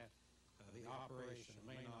that the operation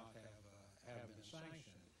may not have been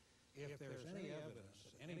sanctioned. If there's any evidence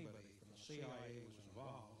that anybody from the CIA was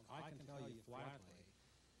involved, I can tell you flatly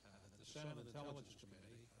that the Senate Intelligence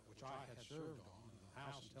Committee, which I had served on, and the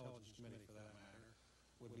House Intelligence Committee for that matter,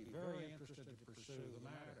 would be very interested to pursue the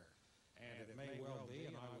matter. And it may well be,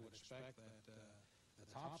 and I would expect that the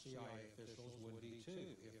top CIA officials would be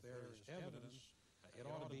too. If there is evidence, it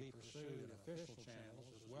ought to be pursued in official channels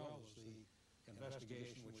as well as the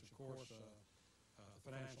investigation, which of course the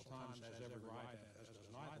Financial Times has every right, as does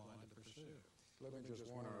Nightline, to pursue. Let me just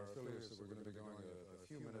warn our affiliates that we're going to be going a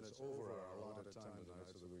few minutes over our allotted time tonight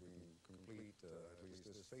so that we can complete at least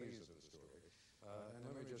this phase of the story. And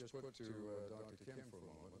let me just put to Dr. Kemp for a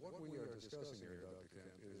moment. What we are discussing here, Dr.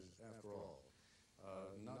 Kemp, is, after all,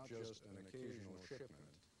 not just an occasional shipment,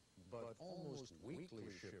 but almost weekly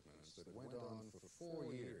shipments that went on for 4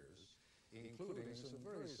 years, including some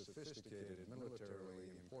very sophisticated militarily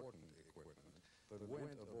important equipment that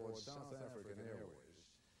went aboard South African Airways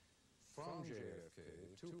from JFK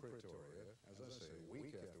to Pretoria, as I say,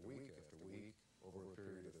 week after week after week, over a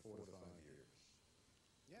period of 4 to 5 years.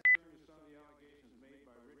 Yes. Some of the allegations made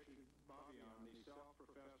by Richard Babian, the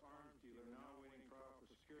self-professed arms dealer now awaiting trial for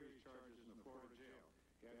security charges in the Florida jail.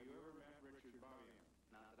 Have you ever met Richard Babian?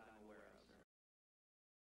 Not that I'm aware of, sir.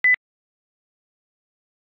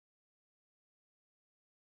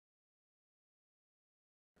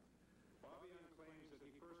 Babian claims that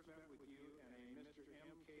he first met with you and a Mr.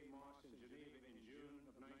 M.K. Moss in Geneva in June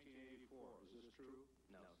of 1984. Is this true?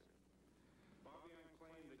 No, sir. Babian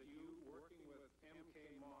claimed that you, working with M.K.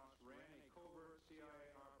 Moss, ran a covert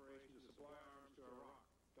CIA operation to supply arms to Iraq.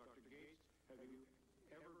 Dr. Gates, have you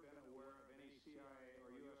ever been aware of any CIA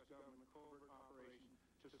or U.S. government covert operation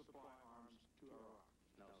to supply arms to Iraq?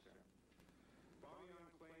 No, sir. Babian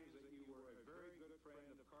claims that you were a very good friend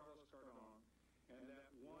of Carlos Cardon and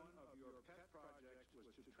that one of your pet projects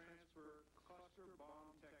was to transfer cluster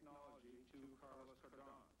bomb technology to Carlos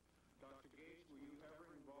Cardon. Dr. Gates, were you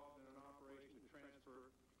ever involved in an operation to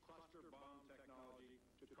transfer cluster bomb technology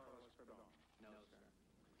to Carlos Cardon? No, sir.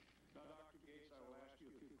 Now, Dr. Gates, I will ask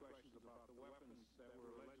you a few questions about the weapons that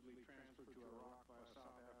were allegedly transferred to Iraq by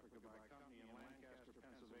South Africa by a company in Lancaster,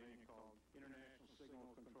 Pennsylvania called International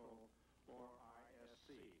Signal Control, or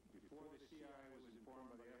ISC. Before the CIA was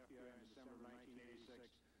informed by the FBI in December 1986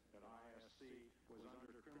 that ISC was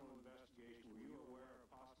under criminal investigation, were you aware of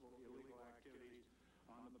possible illegal activities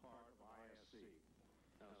on the part of ISC?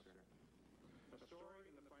 No, sir. A story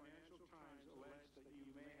in the Financial Times alleged that you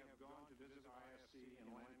may have gone to visit ISC in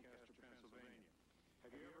Lancaster, Pennsylvania.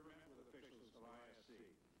 Have you ever met with officials of ISC?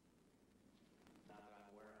 Not that I'm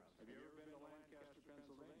aware of. Have you ever been to Lancaster,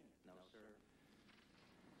 Pennsylvania? No, sir.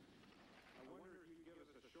 I wonder if you could give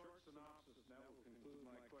us a short synopsis, and that will conclude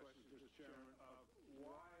my questions, Mr. Chairman, of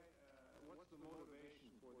what's the motivation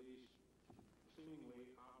for these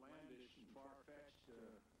seemingly outlandish and far-fetched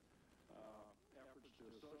efforts to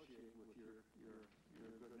associate with your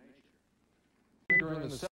good nature? During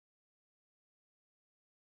the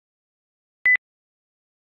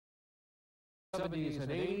 70s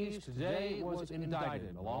and 80s, today was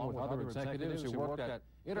indicted, along with other executives who worked at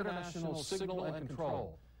International Signal and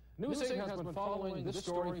Control. News 8 has been following this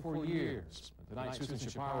story for years. Tonight, Susan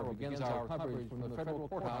Shapiro begins our coverage from the federal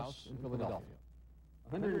courthouse in Philadelphia.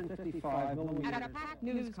 155 millimeters. At a packed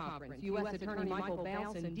news conference, U.S. Attorney Michael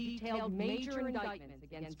Balson detailed major indictments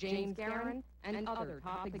against James Garin and other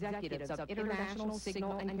top executives of International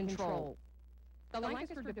Signal and Control. The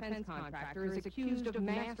Lancaster defense contractor is accused of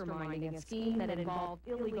masterminding a scheme that involved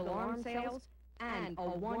illegal arms sales and a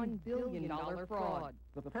 $1 billion fraud.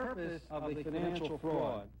 The purpose of the financial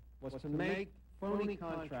fraud was to make phony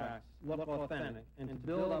contracts look authentic and to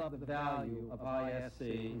build up the value of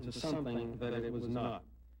ISC into something that it was not.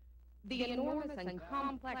 The enormous and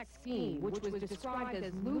complex scheme, which was described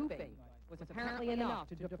as looping, was apparently enough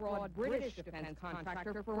to defraud British defense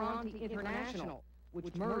contractor Ferranti International,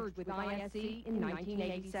 which merged with ISC in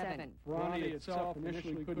 1987. Ferranti itself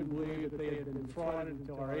initially couldn't believe that they had been defrauded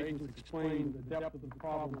until our agents explained the depth of the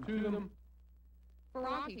problem to them.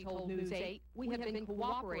 Ferranti told News 8, "We have been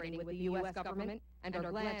cooperating with the U.S. government and are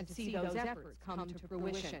glad to see those efforts come to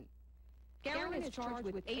fruition." Garin is charged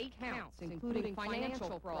with 8 counts, including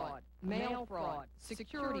financial fraud, mail fraud,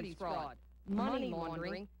 securities fraud, money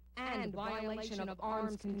laundering, and violation of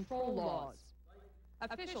arms control laws.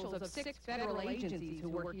 Officials of 6 federal agencies who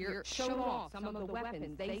were here showed off some of the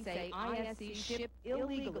weapons they say ISC shipped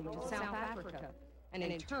illegally to South Africa, and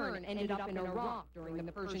in turn ended up in Iraq during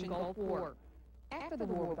the Persian Gulf War. After the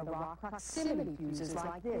war with Iraq, proximity fuses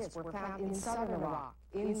like this were found in southern Iraq.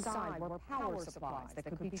 Inside were power supplies that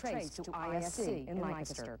could be traced to ISC in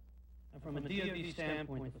Lancaster. And from a DoD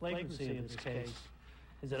standpoint, the flagrancy of this case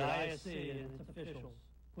is that ISC and its officials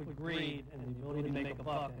put greed and the ability to make a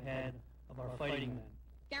buck ahead of our fighting men.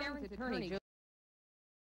 Garin's attorney,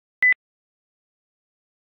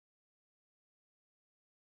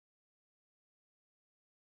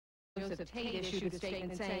 Joseph Tate, issued a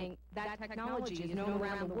statement saying that technology is known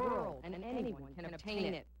around the world and anyone can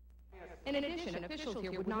obtain it. In addition, officials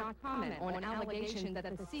here would not comment on allegations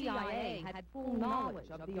that the CIA had full knowledge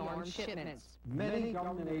of the arms shipments. Many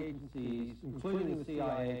government agencies, including the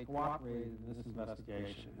CIA, cooperated in this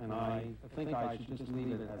investigation, and I think I should just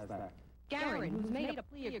leave it as that. Garin, who's made a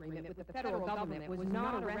plea agreement with the federal government, was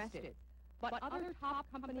not arrested, but other top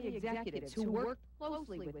company executives who worked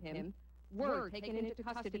closely with him were taken into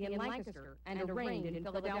custody in Lancaster and arraigned in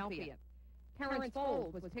Philadelphia. Terrence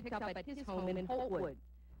Foles was picked up at his home in Holtwood.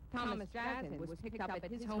 Thomas Jasmine was picked up at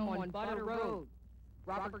his home on Butter Road.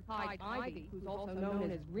 Robert Clyde Ivey, who's also known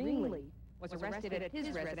as Ringley, was arrested at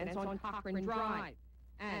his residence on Cochrane Drive.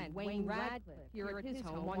 And Wayne Radcliffe here at his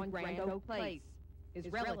home on Grand Oak Place. His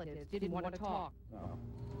relatives didn't want to talk. No,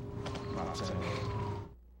 not saying.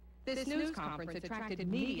 This news conference attracted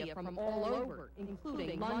media from all over,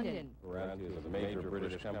 including London. Ferranti is a major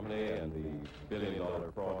British company, and the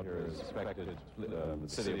billion-dollar fraud here is suspected in the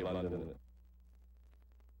city of London.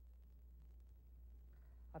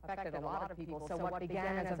 Affected a lot of people, so what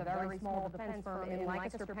began as a very small defense firm in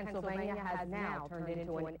Lancaster, Pennsylvania, has now turned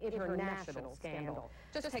into an international scandal.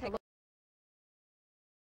 Just take a look.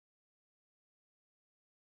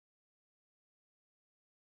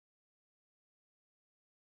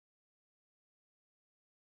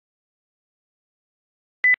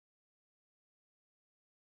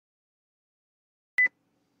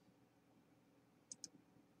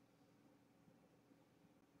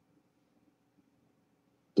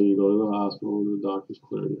 You go to the hospital and the doctors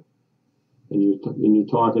clear you. And you're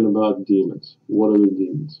talking about demons. What are the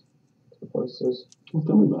demons? The voices. Well,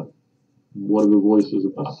 tell me about it. What are the voices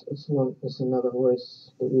about? It's another voice,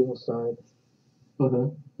 the evil side.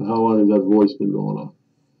 Okay. And how long has that voice been going on?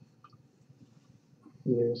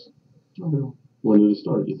 Years. Okay. When did it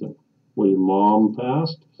start, you think? When your mom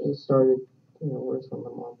passed? It started, words when my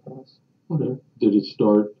mom passed. Okay. Did it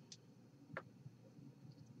start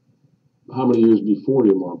how many years before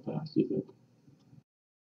your mom passed, do you think?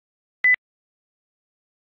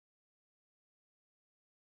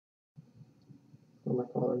 When my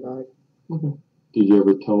father died. Okay. Did you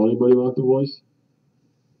ever tell anybody about the voice?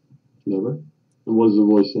 Never? And what does the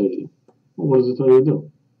voice say to you? Well, what does it tell you to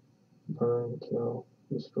do? Burn, kill,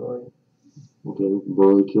 destroy. Okay.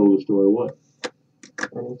 Burn, kill, destroy what?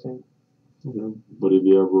 Anything. Okay. But have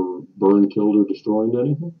you ever burned, killed, or destroyed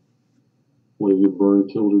anything? What have you burned,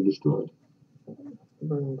 killed, or destroyed?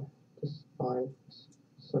 Burned, just fire,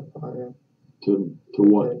 set fire. To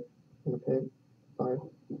what? In a pit, fire.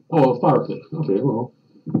 Oh, a fire pit. Okay, well,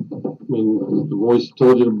 I mean, the voice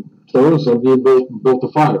told you to throw something, you built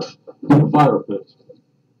a fire pit.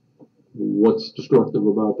 What's destructive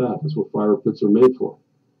about that? That's what fire pits are made for.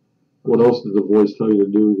 What else did the voice tell you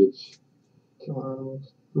to do that's... Kill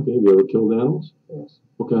animals. Okay, have you ever killed animals? Yes.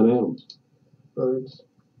 What kind of animals? Birds.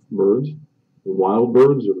 Birds? Wild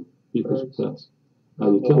birds or people's pets? How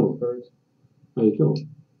do you kill them? Birds. How do you kill them?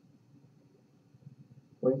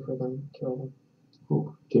 Wait for them, kill them.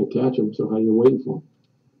 Oh, can't catch him, so how are you waiting for him?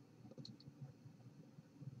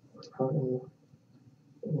 Out in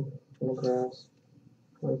the grass,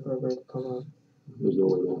 waiting for a bird to come up. There's no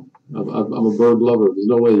way, man. I'm a bird lover. There's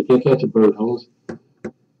no way. You can't catch a bird, Holmes.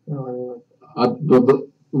 No, I mean like...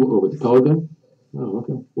 With the pelican? Oh,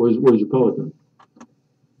 okay. Where's your pelican?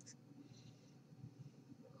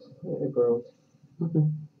 It grows. Okay.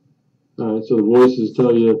 All right, so the voices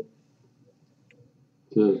tell you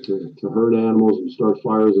to herd animals and start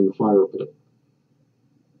fires in the fire pit.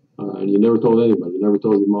 And you never told anybody. You never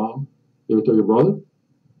told your mom? You ever told your brother?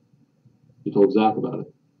 You told Zach about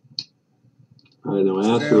it. All right, now I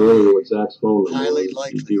asked you earlier what Zach's phone number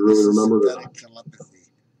was. Do you really remember it or not?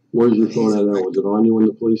 Where's your phone at now? Was it on you when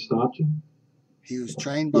the police stopped you? He was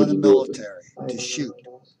trained by the military to shoot.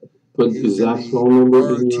 But is Zach's phone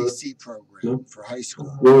number in your ROTC program for high school?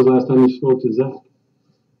 When was the last time you spoke to Zach?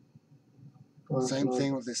 Same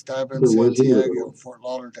thing with the stab in Santiago and Fort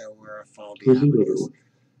Lauderdale where I filed the application.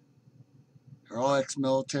 They're all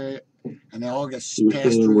ex-military, and they all get passed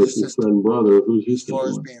through the system. Brother, who's as far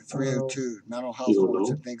as being 302, mental health wards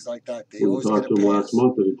and things like that, they always get a pass last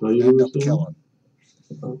month, did he tell you and end he up was killing.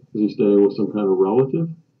 Is he staying with some kind of relative?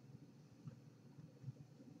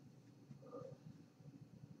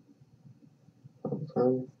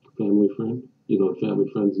 Family friend? You know the family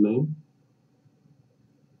friend's name?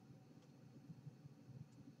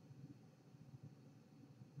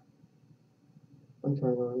 I'm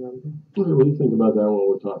trying to remember. Okay, what do you think about that while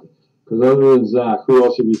we're talking? Because other than Zach, who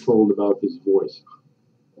else have you told about this voice?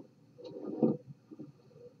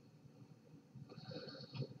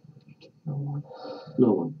 No one.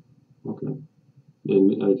 No one. Okay.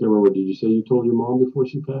 And I can't remember, did you say you told your mom before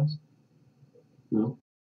she passed? No?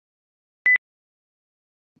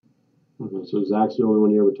 Okay, so Zach's the only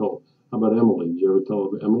one you ever told. How about Emily? Did you ever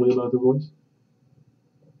tell Emily about the voice?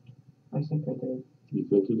 I think I did. You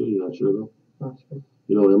think you did? You're not sure, though? Not sure.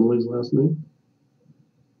 You know Emily's last name?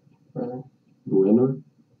 Renner. Renner?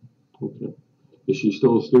 Okay. Is she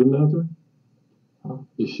still a student out there? Huh?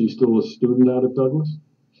 Is she still a student out at Douglas?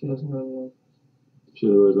 She doesn't know. She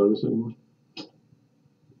doesn't know at Douglas anymore?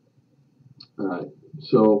 All right.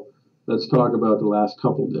 So let's talk about the last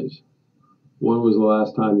couple days. When was the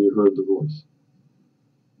last time you heard the voice?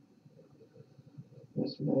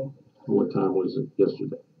 Yesterday. What time was it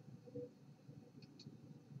yesterday?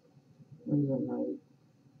 It was at night.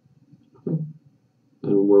 Okay.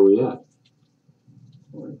 And where were we at?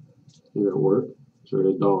 Work. You're at work? So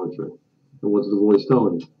you're at Dollar Tree. And what's the voice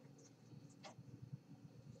telling you?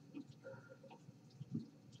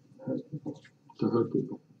 Hurt people. To hurt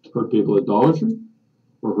people. Hurt people at Dollar Tree?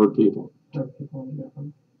 Or hurt people? Hurt people in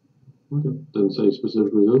general. Okay. Doesn't say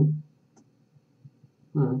specifically who?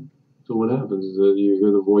 All right. So what happens? Is that you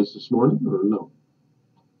hear the voice this morning or no?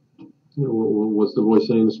 You know, what's the voice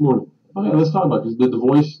saying this morning? Okay, let's talk about it. Because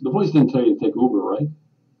the voice didn't tell you to take Uber, right?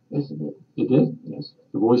 Yes, it did. It did? Yes.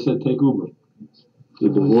 The voice said take Uber.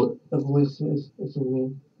 Did The voice is in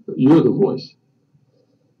me. You're the voice.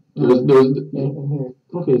 There's in here.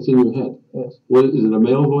 Okay, it's in your head. Yes. What, is it a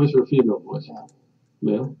male voice or a female voice? Yeah.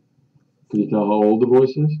 Male? Can you tell how old the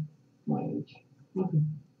voice is? My age. Okay.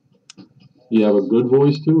 You have a good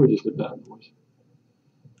voice too, or just a bad voice?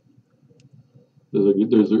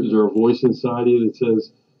 Is there a voice inside you that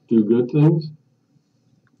says, do good things?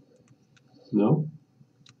 No?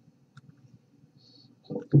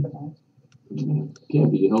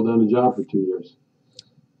 Can't be. You held down a job for 2 years.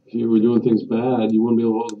 If you were doing things bad, you wouldn't be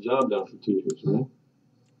able to hold the job down for 2 years, right?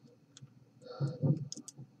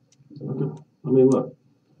 Okay. I mean, look.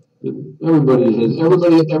 It's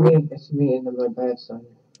me and my bad side.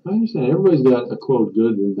 I understand. Everybody's got a quote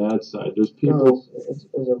good and bad side. There's people. No, it's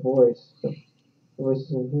a voice. The voice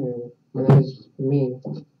is in here, and that is me.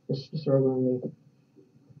 Just struggling me.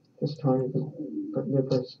 Just trying to put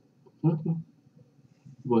difference. Okay.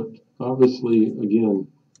 But obviously, again,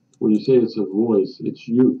 when you say it's a voice, it's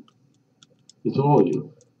you. It's all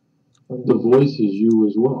you. The voice is you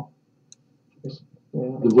as well.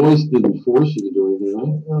 Yeah. The voice didn't force you to do anything,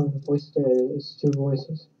 right? No, the voice did. It's two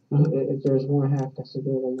voices. There's one half that's the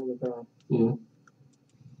good and one the bad. Yeah.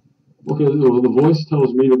 Okay, well, the voice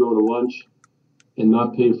tells me to go to lunch and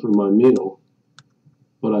not pay for my meal,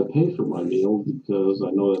 but I pay for my meal because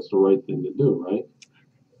I know that's the right thing to do, right?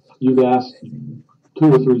 You've asked 2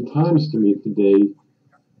 or 3 times to me today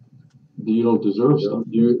that you don't deserve stuff.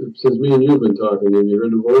 Since me and you have been talking, have you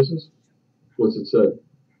heard the voices? What's it say?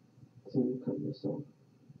 Cut yourself.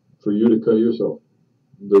 For you to cut yourself.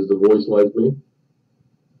 Does the voice like me?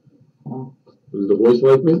 Huh? Does the voice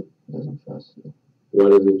like me? Doesn't trust you. Why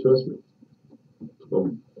doesn't he trust me?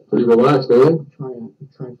 Pretty relaxed, eh? I'm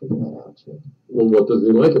trying to figure that out too. Well, what does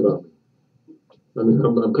he like about me? I mean,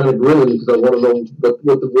 I'm kind of grinning because I want to know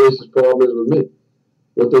what the voice's problem is with me.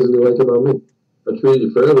 What doesn't he like about me? I treated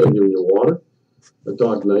you fairly. I'm giving you water. I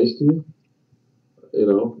talk nice to you. You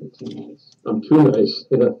know, I'm too nice.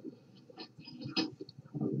 Yeah.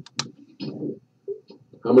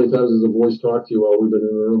 How many times has the voice talked to you while we've been in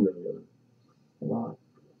the room together? A lot.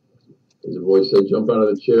 Has the voice said jump out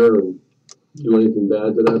of the chair and do anything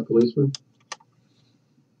bad to that policeman?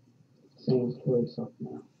 Saying voice up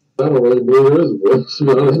now. I don't really believe there is a voice, to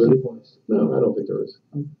be honest with you. No, I don't think there is.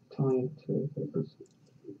 I'm trying to.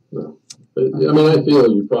 No. I mean, I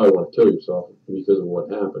feel you probably want to kill yourself because of what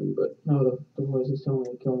happened, but... No, the voice is telling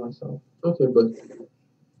me to kill myself. Okay, but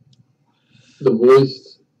the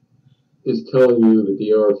voice is telling you that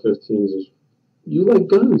the AR-15s is... You like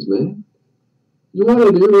guns, man. You want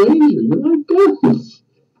to be a ranger. You like guns.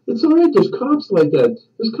 It's all right. There's cops like that.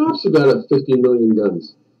 There's cops who got 50 million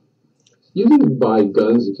guns. You didn't buy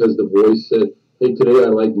guns because the voice said, hey, today I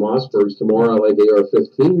like Mossbergs, tomorrow I like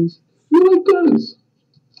AR-15s. You like guns.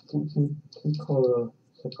 Can call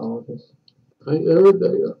a psychologist. I get it.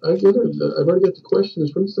 I've already got the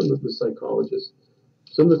questions from some of the psychologists.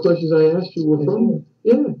 Some of the questions I asked you were from...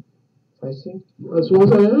 Yeah. I see. As well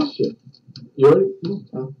as I asked you. You already...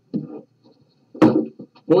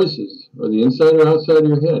 Voices. Are the inside or outside of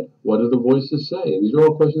your head? What do the voices say? These are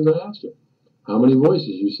all questions I asked you. How many voices?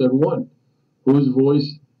 You said one. Whose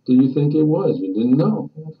voice do you think it was? You didn't know.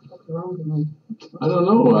 I don't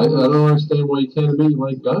know. I don't understand why you can't be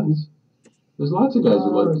like guns. There's lots of guys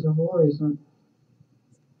who like there's a voice.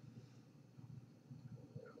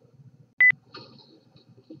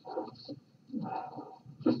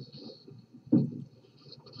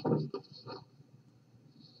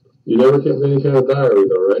 You never kept any kind of diary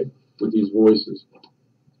though, right? With these voices.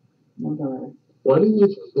 No diary. Why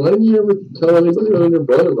didn't you ever tell anybody other than your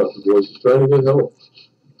brother about the voices trying to get help?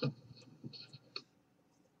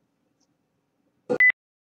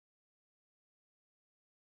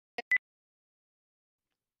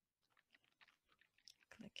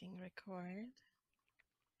 Clicking record.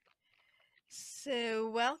 So,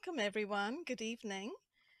 welcome everyone. Good evening.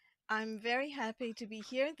 I'm very happy to be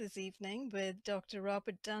here this evening with Dr.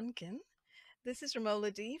 Robert Duncan. This is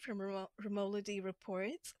Romola D from Romola D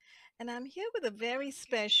Reports, and I'm here with a very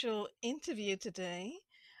special interview today.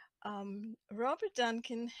 Robert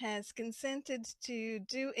Duncan has consented to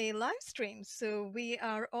do a live stream, so we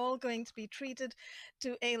are all going to be treated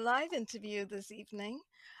to a live interview this evening.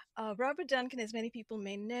 Robert Duncan, as many people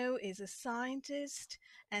may know, is a scientist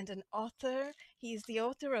and an author. He is the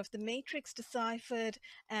author of The Matrix Deciphered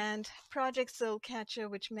and Project Soulcatcher,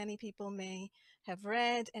 which many people may have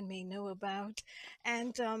read and may know about.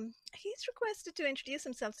 And he's requested to introduce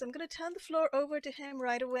himself, so I'm going to turn the floor over to him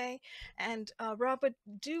right away. And Robert,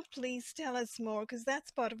 do please tell us more, because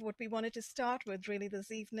that's part of what we wanted to start with really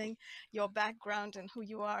this evening, your background and who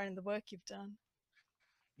you are and the work you've done.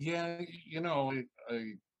 Yeah, you know,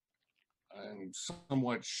 I'm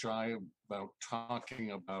somewhat shy about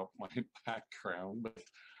talking about my background, but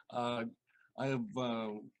I have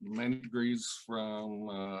many degrees from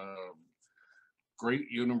great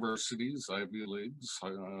universities, Ivy Leagues,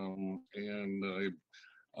 and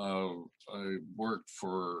I worked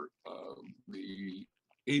for the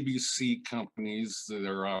ABC companies that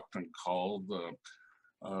are often called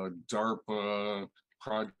DARPA,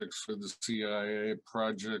 projects for the CIA,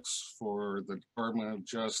 projects for the Department of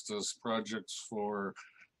Justice, projects for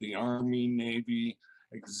the Army, Navy.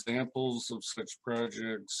 Examples of such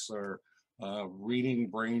projects are reading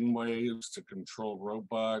brain waves to control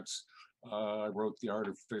robots. I wrote the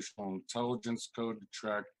artificial intelligence code to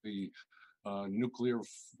track the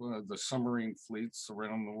the submarine fleets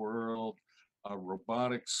around the world,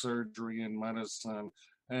 robotic surgery and medicine,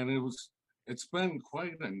 and it's been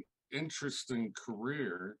quite an interesting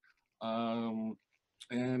career, and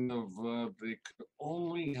they could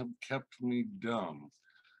only have kept me dumb,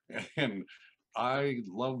 and I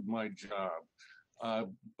loved my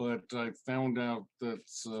job, but I found out that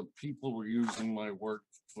people were using my work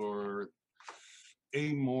for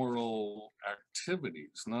amoral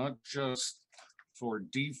activities, not just for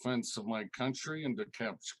defense of my country and to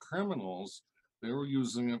capture criminals. They were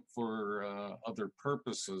using it for other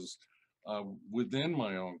purposes within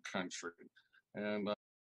my own country, and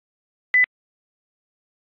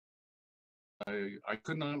I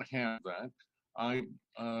could not have that.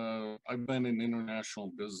 I've been an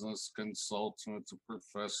international business consultant, a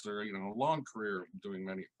professor, you know, a long career of doing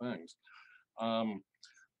many things.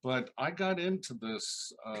 But I got into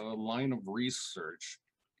this line of research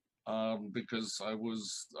because I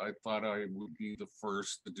thought I would be the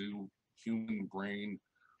first to do human brain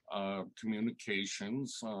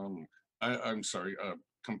communications. I'm sorry,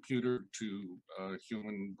 computer to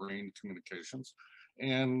human brain communications.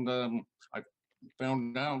 And I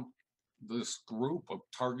found out this group of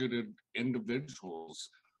targeted individuals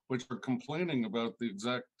which are complaining about the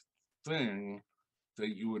exact thing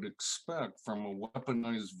that you would expect from a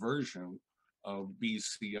weaponized version of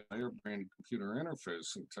BCI, or brain computer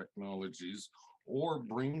interfacing technologies, or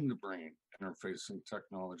brain to brain interfacing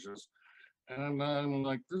technologies. And I'm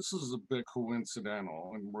like, this is a bit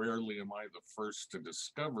coincidental, and rarely am I the first to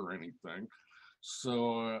discover anything.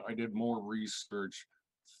 So I did more research,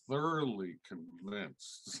 thoroughly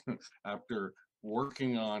convinced after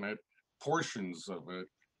working on it, portions of it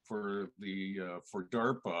for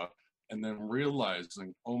DARPA, and then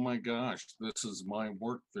realizing, oh my gosh, this is my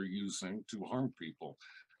work they're using to harm people.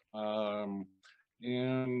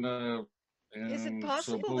 Is it So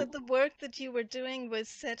possible that the work that you were doing was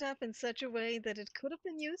set up in such a way that it could have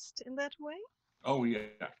been used in that way? Oh yeah,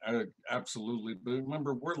 absolutely. But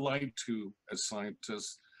remember, we're lied to as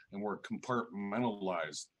scientists, and we're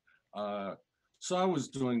compartmentalized. So I was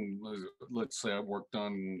doing, let's say I worked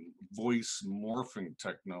on voice morphing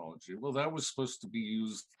technology. Well, that was supposed to be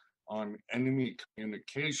used on enemy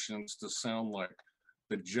communications to sound like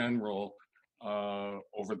the general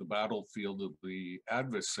over the battlefield of the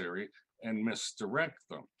adversary and misdirect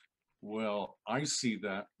them. Well, I see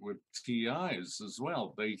that with TIs as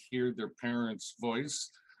well. They hear their parents' voice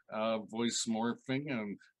morphing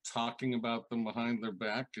and talking about them behind their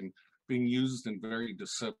back and being used in very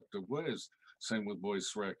deceptive ways. Same with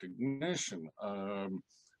voice recognition. So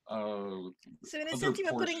in a sense, you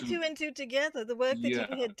were putting two and two together. The work that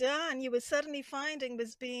you had done, you were suddenly finding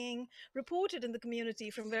was being reported in the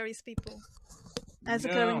community from various people as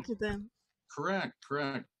occurring to them. Correct.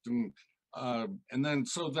 And then,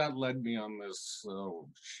 so that led me on this,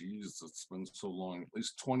 it's been so long, at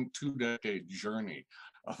least 22-decade journey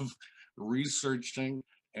of researching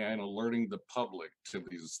and alerting the public to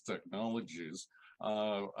these technologies.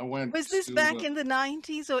 Was this back in the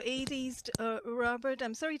 90s or 80s, Robert?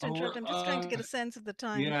 I'm sorry to interrupt. I'm just trying to get a sense of the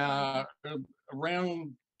time. Yeah,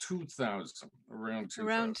 around 2000. Around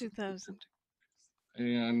 2000.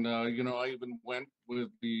 And, you know, I even went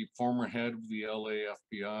with the former head of the LA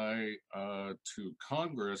FBI to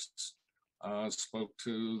Congress, spoke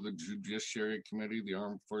to the Judiciary Committee, the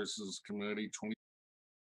Armed Forces Committee, 23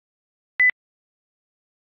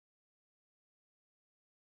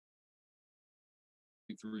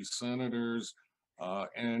 senators,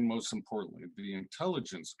 and most importantly, the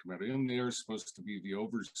Intelligence Committee, and they are supposed to be the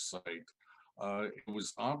oversight. It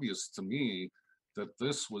was obvious to me that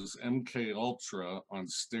this was MK Ultra on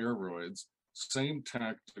steroids, same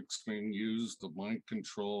tactics being used, the mind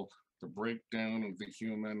control, the breakdown of the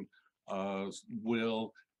human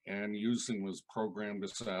will, and using was programmed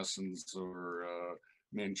assassins or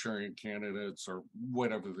Manchurian candidates or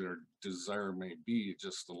whatever their desire may be,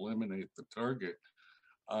 just eliminate the target.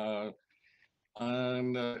 The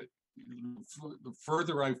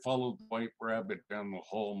further I followed White Rabbit down the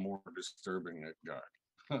hole, more disturbing it got.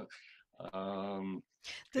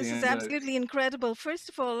 This is absolutely incredible. First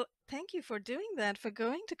of all, thank you for doing that, for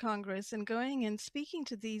going to Congress and going and speaking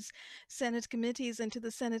to these Senate committees and to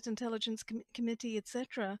the Senate Intelligence Committee,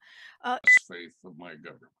 etc. Faith of my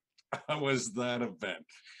government was that event.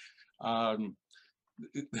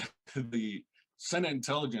 The Senate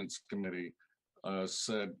Intelligence Committee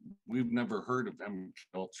said, we've never heard of MK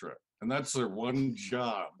Ultra, and that's their one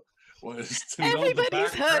job, was to know the background.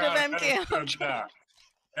 Everybody's heard of MK Ultra.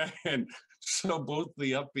 And so both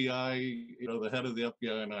the FBI, you know, the head of the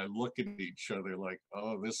FBI and I look at each other like,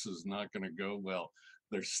 oh, this is not going to go well.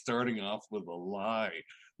 They're starting off with a lie.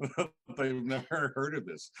 They've never heard of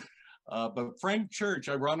this. But Frank Church,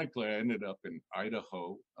 ironically, I ended up in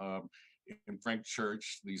Idaho. In Frank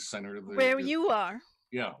Church, the senator. Where you are.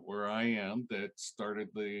 Yeah, where I am, that started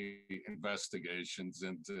the investigations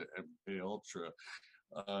into MK Ultra.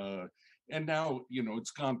 And now, you know,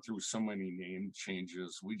 it's gone through so many name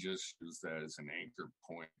changes. We just use that as an anchor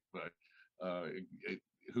point, but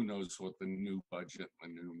who knows what the new budget, the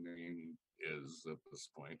new name is at this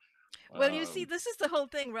point. Well, you see, this is the whole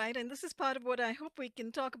thing, right? And this is part of what I hope we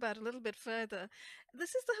can talk about a little bit further.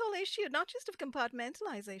 This is the whole issue, not just of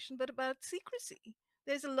compartmentalization, but about secrecy.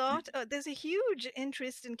 There's there's a huge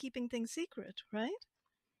interest in keeping things secret, right?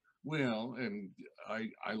 Well, and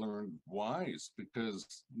I learned wise,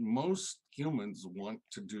 because most humans want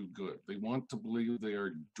to do good. They want to believe they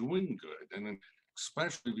are doing good. And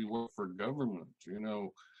especially if you work for government, you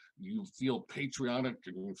know, you feel patriotic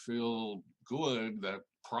and you feel good, that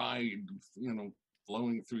pride, you know,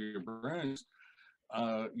 flowing through your brains,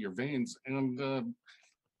 your veins. And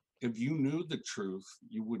if you knew the truth,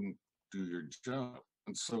 you wouldn't do your job.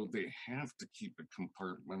 And so they have to keep it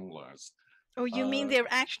compartmentalized. Oh, you mean they're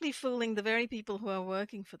actually fooling the very people who are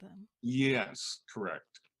working for them? Yes,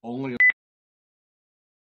 correct. Only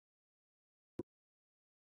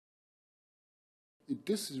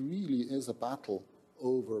this really is a battle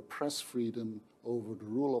over press freedom, over the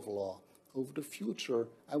rule of law, over the future,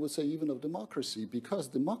 I would say even of democracy, because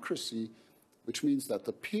democracy, which means that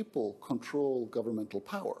the people control governmental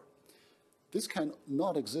power, this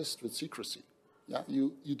cannot exist with secrecy. Yeah?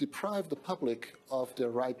 You deprive the public of their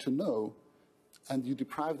right to know, and you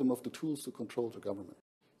deprive them of the tools to control the government.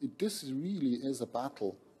 This really is a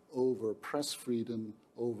battle over press freedom,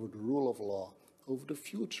 over the rule of law, over the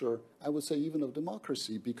future, I would say even of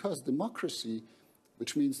democracy, because democracy,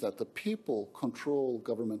 which means that the people control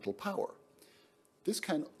governmental power, this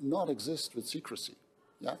cannot exist with secrecy.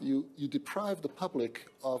 Yeah? You deprive the public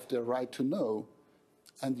of their right to know,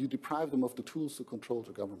 and you deprive them of the tools to control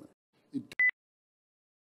the government.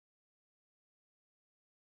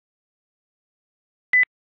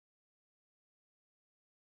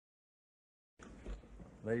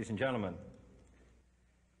 Ladies and gentlemen,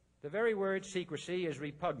 the very word secrecy is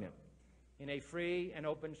repugnant in a free and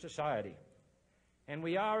open society, and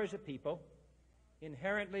we are, as a people,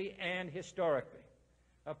 inherently and historically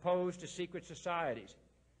opposed to secret societies,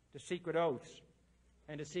 to secret oaths,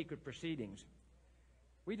 and to secret proceedings.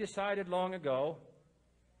 We decided long ago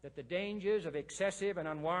that the dangers of excessive and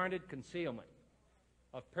unwarranted concealment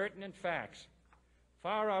of pertinent facts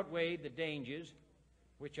far outweighed the dangers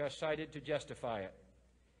which are cited to justify it.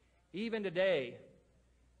 Even today,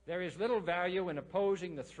 there is little value in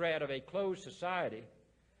opposing the threat of a closed society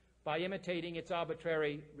by imitating its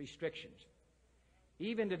arbitrary restrictions.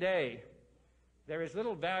 Even today, there is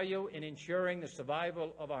little value in ensuring the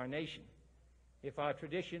survival of our nation if our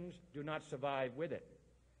traditions do not survive with it.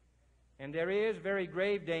 And there is very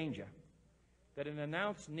grave danger that an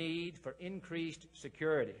announced need for increased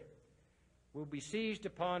security will be seized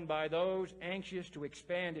upon by those anxious to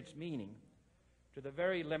expand its meaning to the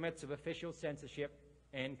very limits of official censorship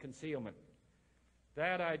and concealment.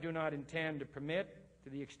 That I do not intend to permit to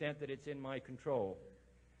the extent that it's in my control.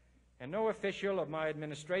 And no official of my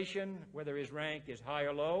administration, whether his rank is high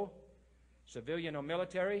or low, civilian or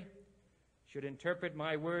military, should interpret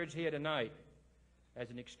my words here tonight as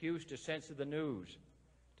an excuse to censor the news,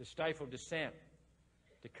 to stifle dissent,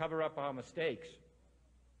 to cover up our mistakes,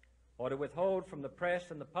 or to withhold from the press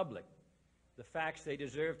and the public the facts they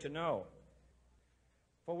deserve to know.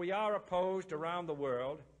 For we are opposed around the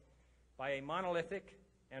world by a monolithic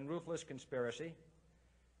and ruthless conspiracy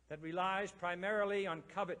that relies primarily on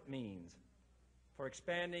covert means for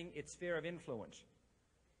expanding its sphere of influence,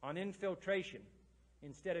 on infiltration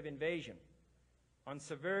instead of invasion, on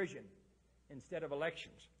subversion instead of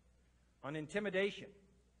elections, on intimidation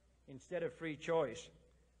instead of free choice,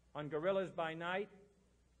 on guerrillas by night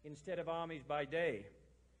instead of armies by day.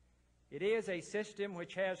 It is a system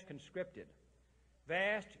which has conscripted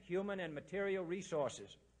vast human and material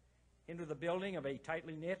resources into the building of a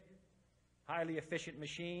tightly knit, highly efficient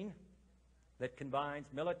machine that combines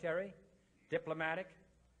military, diplomatic,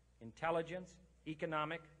 intelligence,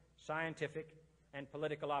 economic, scientific, and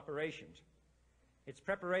political operations. Its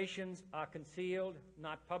preparations are concealed,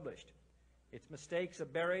 not published. Its mistakes are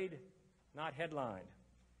buried, not headlined.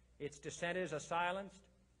 Its dissenters are silenced,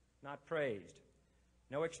 not praised.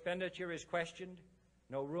 No expenditure is questioned,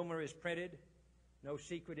 no rumor is printed, no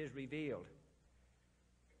secret is revealed.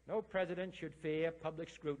 No president should fear public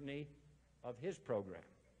scrutiny of his program,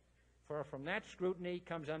 for from that scrutiny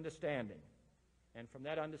comes understanding, and from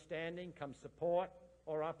that understanding comes support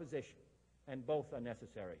or opposition, and both are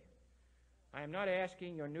necessary. I am not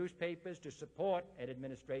asking your newspapers to support an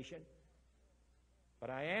administration,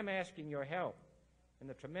 but I am asking your help in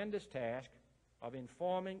the tremendous task of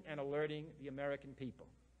informing and alerting the American people.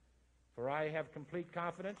 For I have complete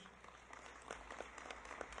confidence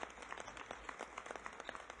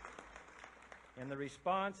in the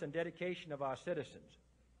response and dedication of our citizens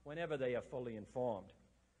whenever they are fully informed.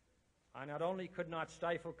 I not only could not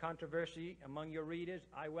stifle controversy among your readers,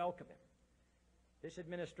 I welcome it. This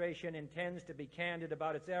administration intends to be candid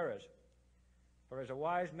about its errors. For as a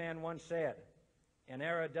wise man once said, an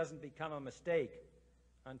error doesn't become a mistake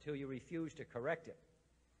until you refuse to correct it.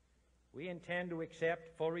 We intend to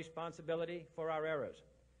accept full responsibility for our errors,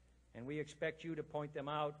 and we expect you to point them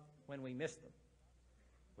out when we miss them.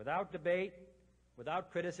 Without debate,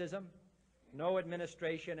 without criticism, no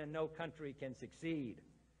administration and no country can succeed,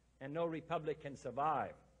 and no republic can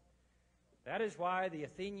survive. That is why the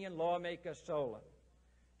Athenian lawmaker Solon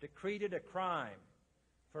decreed it a crime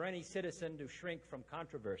for any citizen to shrink from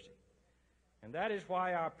controversy. And that is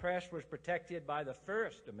why our press was protected by the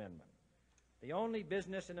First Amendment, the only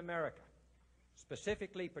business in America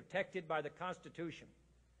specifically protected by the Constitution,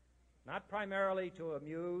 not primarily to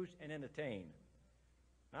amuse and entertain,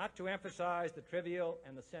 not to emphasize the trivial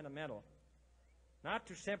and the sentimental, not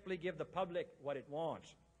to simply give the public what it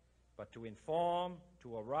wants, but to inform,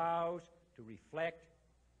 to arouse, to reflect,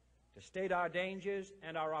 to state our dangers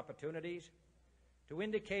and our opportunities, to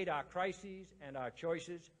indicate our crises and our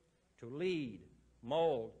choices, to lead,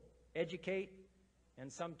 mold, educate,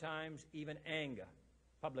 and sometimes even anger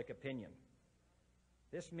public opinion.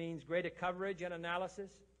 This means greater coverage and analysis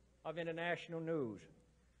of international news,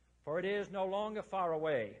 for it is no longer far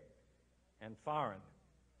away and foreign,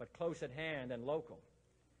 but close at hand and local.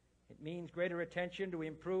 It means greater attention to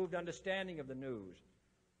improved understanding of the news,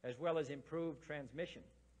 as well as improved transmission.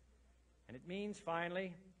 And it means,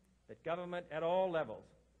 finally, that government at all levels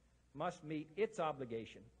must meet its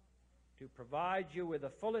obligation to provide you with the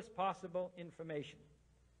fullest possible information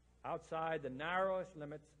outside the narrowest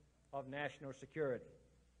limits of national security.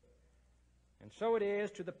 And so it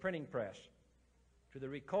is to the printing press, to the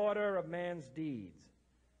recorder of man's deeds,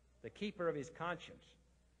 the keeper of his conscience,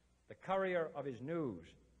 the courier of his news,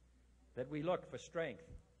 that we look for strength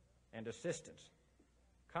and assistance,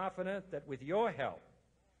 confident that with your help,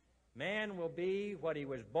 man will be what he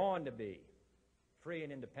was born to be, free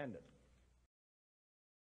and independent.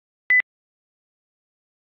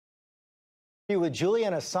 With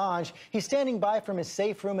Julian Assange, he's standing by from his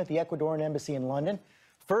safe room at the Ecuadorian Embassy in London.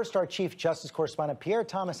 First, our Chief Justice correspondent Pierre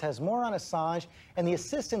Thomas has more on Assange and the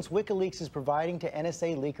assistance WikiLeaks is providing to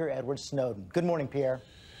NSA leaker Edward Snowden. Good morning, Pierre.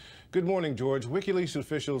 Good morning, George. WikiLeaks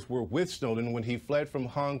officials were with Snowden when he fled from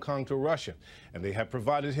Hong Kong to Russia, and they have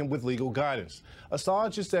provided him with legal guidance.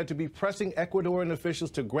 Assange is said to be pressing Ecuadorian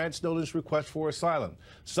officials to grant Snowden's request for asylum.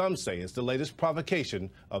 Some say it's the latest provocation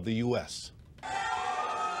of the U.S.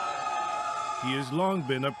 He has long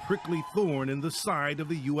been a prickly thorn in the side of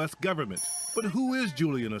the U.S. government. But who is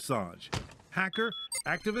Julian Assange? Hacker,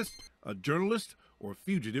 activist, a journalist, or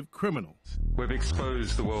fugitive criminal? We've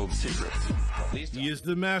exposed the world's secrets. He is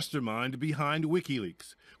the mastermind behind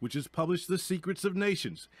WikiLeaks, which has published the secrets of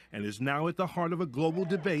nations and is now at the heart of a global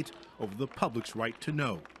debate over the public's right to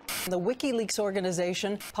know. The WikiLeaks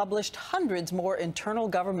organization published hundreds more internal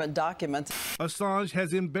government documents. Assange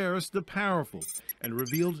has embarrassed the powerful and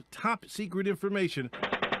revealed top-secret information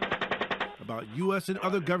about U.S. and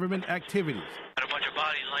other government activities. Got a bunch of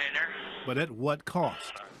bodies laying there. But at what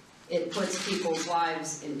cost? It puts people's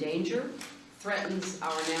lives in danger, threatens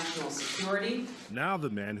our national security. Now the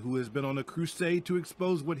man who has been on a crusade to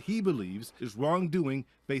expose what he believes is wrongdoing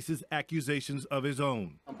faces accusations of his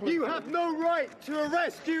own. You have no right to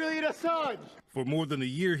arrest Julian Assange! For more than a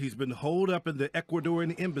year, he's been holed up in the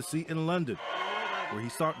Ecuadorian embassy in London, where he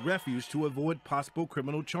sought refuge to avoid possible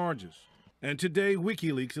criminal charges. And today,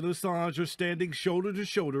 WikiLeaks and Assange are standing shoulder to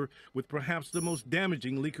shoulder with perhaps the most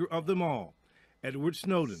damaging leaker of them all, Edward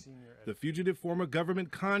Snowden, the fugitive former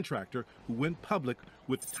government contractor who went public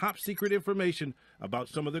with top-secret information about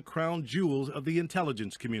some of the crown jewels of the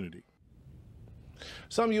intelligence community.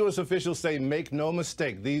 Some U.S. officials say, make no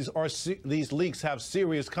mistake, these leaks have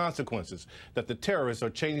serious consequences, that the terrorists are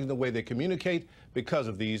changing the way they communicate because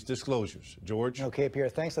of these disclosures. George? Okay, Pierre,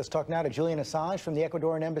 thanks. Let's talk now to Julian Assange from the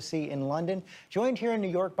Ecuadorian Embassy in London, joined here in New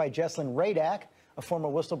York by Jesslyn Radak, a former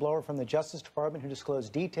whistleblower from the Justice Department who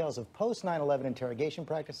disclosed details of post-9/11 interrogation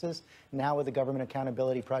practices, now with the Government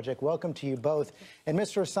Accountability Project. Welcome to you both. And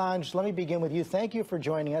Mr. Assange, let me begin with you. Thank you for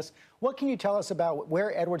joining us. What can you tell us about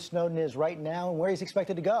where Edward Snowden is right now and where he's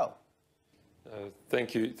expected to go?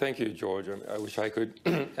 Thank you, George. I wish I could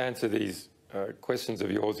answer these questions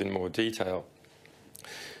of yours in more detail.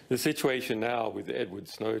 The situation now with Edward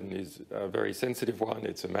Snowden is a very sensitive one.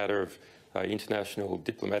 It's a matter of international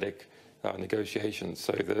diplomatic negotiations,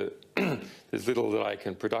 so there's little that I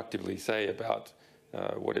can productively say about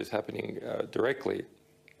what is happening directly.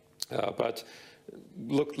 But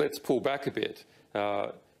look, let's pull back a bit.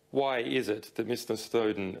 Why is it that Mr.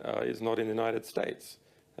 Snowden is not in the United States?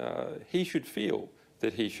 He should feel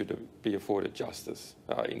that he should be afforded justice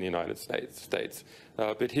in the United States.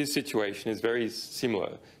 But his situation is very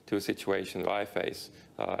similar to a situation that I face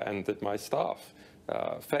and that my staff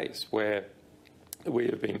face, where we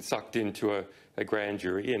have been sucked into a grand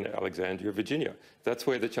jury in Alexandria, Virginia. That's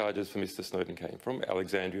where the charges for Mr. Snowden came from,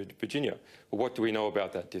 Alexandria, Virginia. Well, what do we know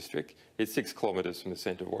about that district? It's 6 kilometres from the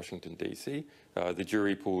centre of Washington, D.C. The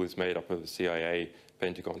jury pool is made up of CIA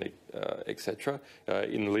Pentagon, etc.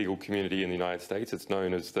 In the legal community in the United States, it's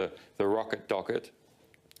known as the rocket docket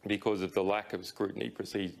because of the lack of scrutiny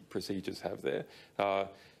procedures have there.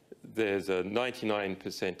 There's a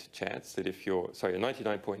 99% chance that if you're, sorry, a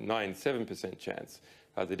 99.97% chance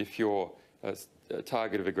that if you're a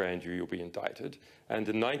target of a grand jury, you'll be indicted, and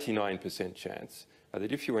a 99% chance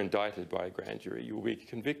that if you're indicted by a grand jury, you will be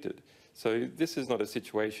convicted. So this is not a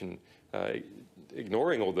situation,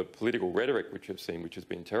 ignoring all the political rhetoric which we've seen, which has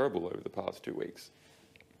been terrible over the past 2 weeks,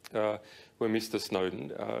 where Mr.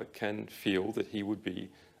 Snowden can feel that he would be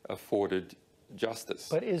afforded justice.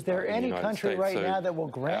 But is there any country right now that will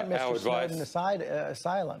grant Mr. Snowden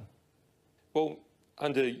asylum? Well,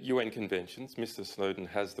 under UN conventions, Mr. Snowden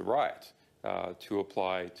has the right to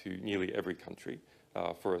apply to nearly every country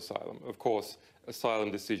for asylum. Of course,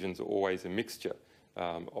 asylum decisions are always a mixture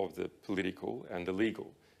of the political and the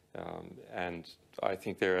legal. And I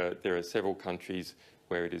think there are several countries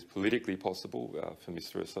where it is politically possible for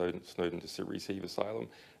Mr. Snowden to receive asylum,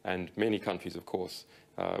 and many countries, of course,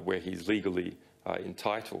 where he's legally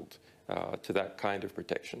entitled to that kind of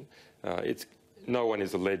protection. No one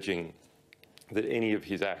is alleging that any of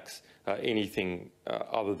his acts are anything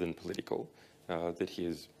other than political, that he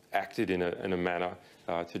has acted in a manner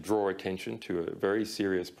to draw attention to a very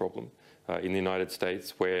serious problem in the United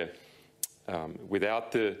States where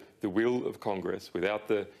without the will of Congress, without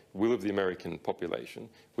the will of the American population,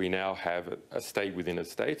 we now have a state within a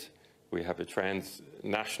state. We have a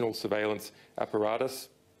transnational surveillance apparatus.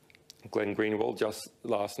 Glenn Greenwald just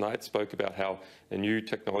last night spoke about how a new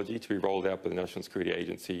technology to be rolled out by the National Security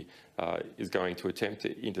Agency is going to attempt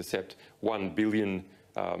to intercept 1 billion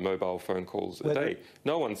mobile phone calls a day.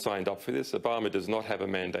 No one signed up for this. Obama does not have a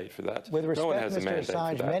mandate for that. With respect, no one has Mr. a mandate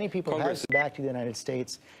Assange, for that. many people have come back to the United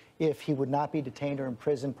States if he would not be detained or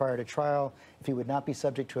imprisoned prior to trial, if he would not be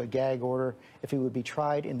subject to a gag order, if he would be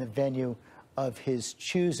tried in the venue of his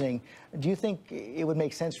choosing. Do you think it would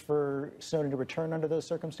make sense for Snowden to return under those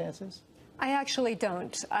circumstances? I actually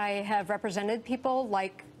don't. I have represented people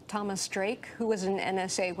like Thomas Drake, who was an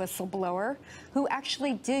NSA whistleblower, who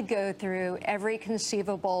actually did go through every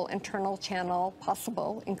conceivable internal channel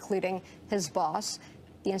possible, including his boss,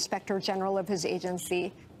 the Inspector General of his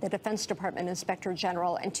agency, the Defense Department Inspector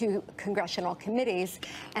General, and 2 congressional committees,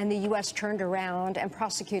 and the U.S. turned around and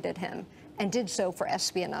prosecuted him, and did so for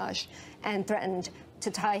espionage, and threatened to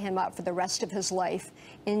tie him up for the rest of his life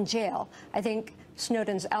in jail. I think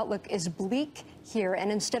Snowden's outlook is bleak here,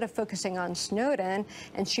 and instead of focusing on Snowden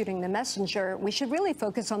and shooting the messenger, we should really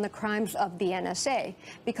focus on the crimes of the NSA,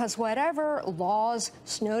 because whatever laws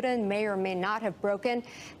Snowden may or may not have broken,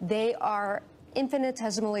 they are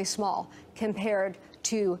infinitesimally small compared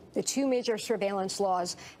to the 2 major surveillance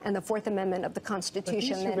laws and the 4th Amendment of the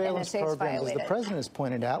Constitution that NSA has violated. As the President has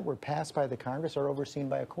pointed out, were passed by the Congress or overseen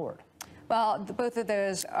by a court. Well, both of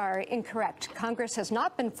those are incorrect. Congress has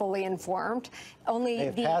not been fully informed. Only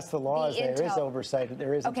They've passed the laws. There is oversight.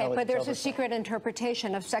 There is okay, but there's oversight. a secret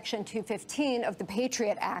interpretation of Section 215 of the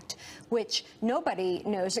Patriot Act, which nobody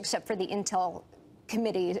knows except for the Intel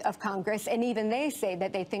Committee of Congress, and even they say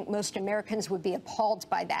that they think most Americans would be appalled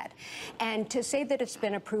by that. And to say that it's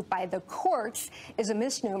been approved by the courts is a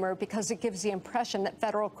misnomer, because it gives the impression that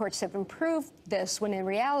federal courts have approved this, when in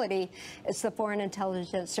reality it's the Foreign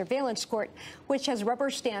Intelligence Surveillance Court, which has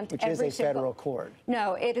rubber-stamped every single... Which is a federal court.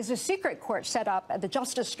 No, it is a secret court set up at the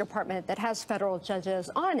Justice Department that has federal judges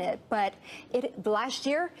on it, but last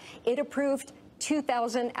year it approved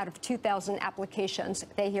 2,000 out of 2,000 applications.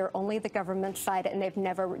 They hear only the government side, and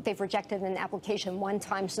they've rejected an application 1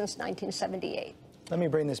 time since 1978. Let me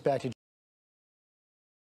bring this back to